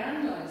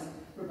propagandise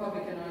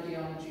Republican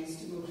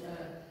ideologies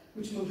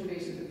which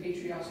motivated the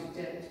patriotic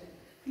dead.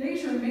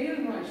 Later,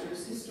 male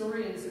writers,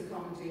 historians and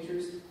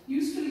commentators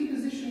usefully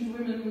positioned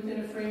women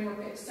within a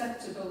framework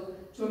acceptable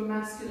to a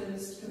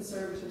masculinist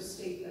conservative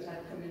state that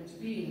had come into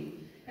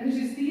being. And it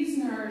is these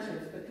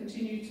narratives that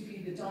continue to be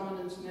the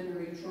dominant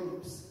memory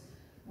tropes.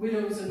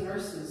 Widows and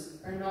nurses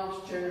are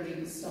not generally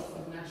the stuff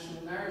of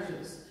national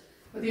narratives,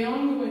 but the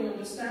ongoing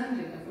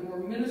understanding of the more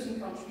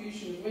militant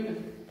contribution of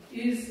women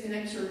is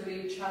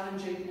inexorably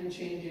challenging and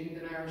changing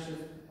the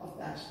narrative of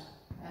that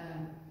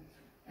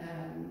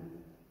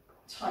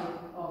type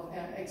of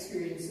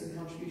experience and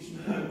contribution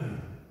of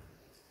women.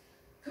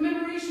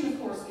 Commemoration, of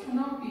course,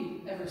 cannot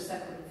be ever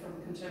separate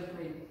from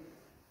contemporary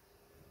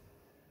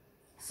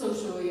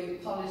social,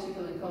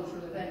 political and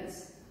cultural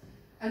events.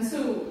 And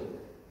so,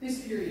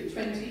 this period,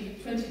 2012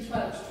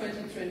 to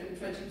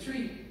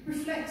 2023,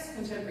 reflects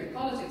contemporary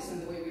politics in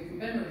the way we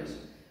commemorate,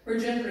 where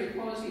gender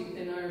equality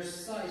within Irish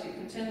society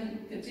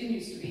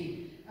continues to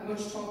be a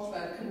much talked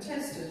about,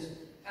 contested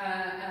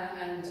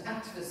and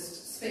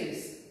activist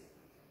space.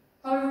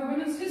 However,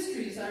 women's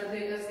histories,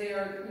 as they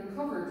are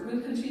uncovered,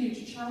 will continue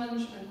to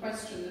challenge and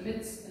question the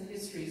myths and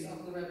histories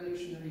of the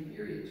revolutionary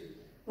period,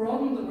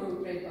 broaden the role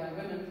played by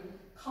women,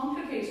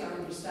 complicate our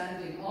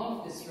understanding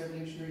of this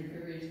revolutionary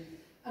period,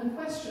 and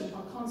question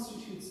what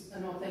constitutes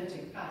an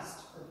authentic past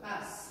or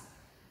pasts,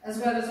 as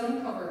well as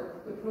uncover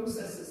the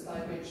processes by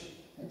which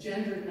a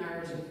gendered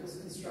narrative was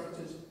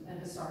constructed and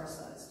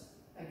historicised.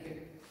 Thank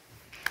you.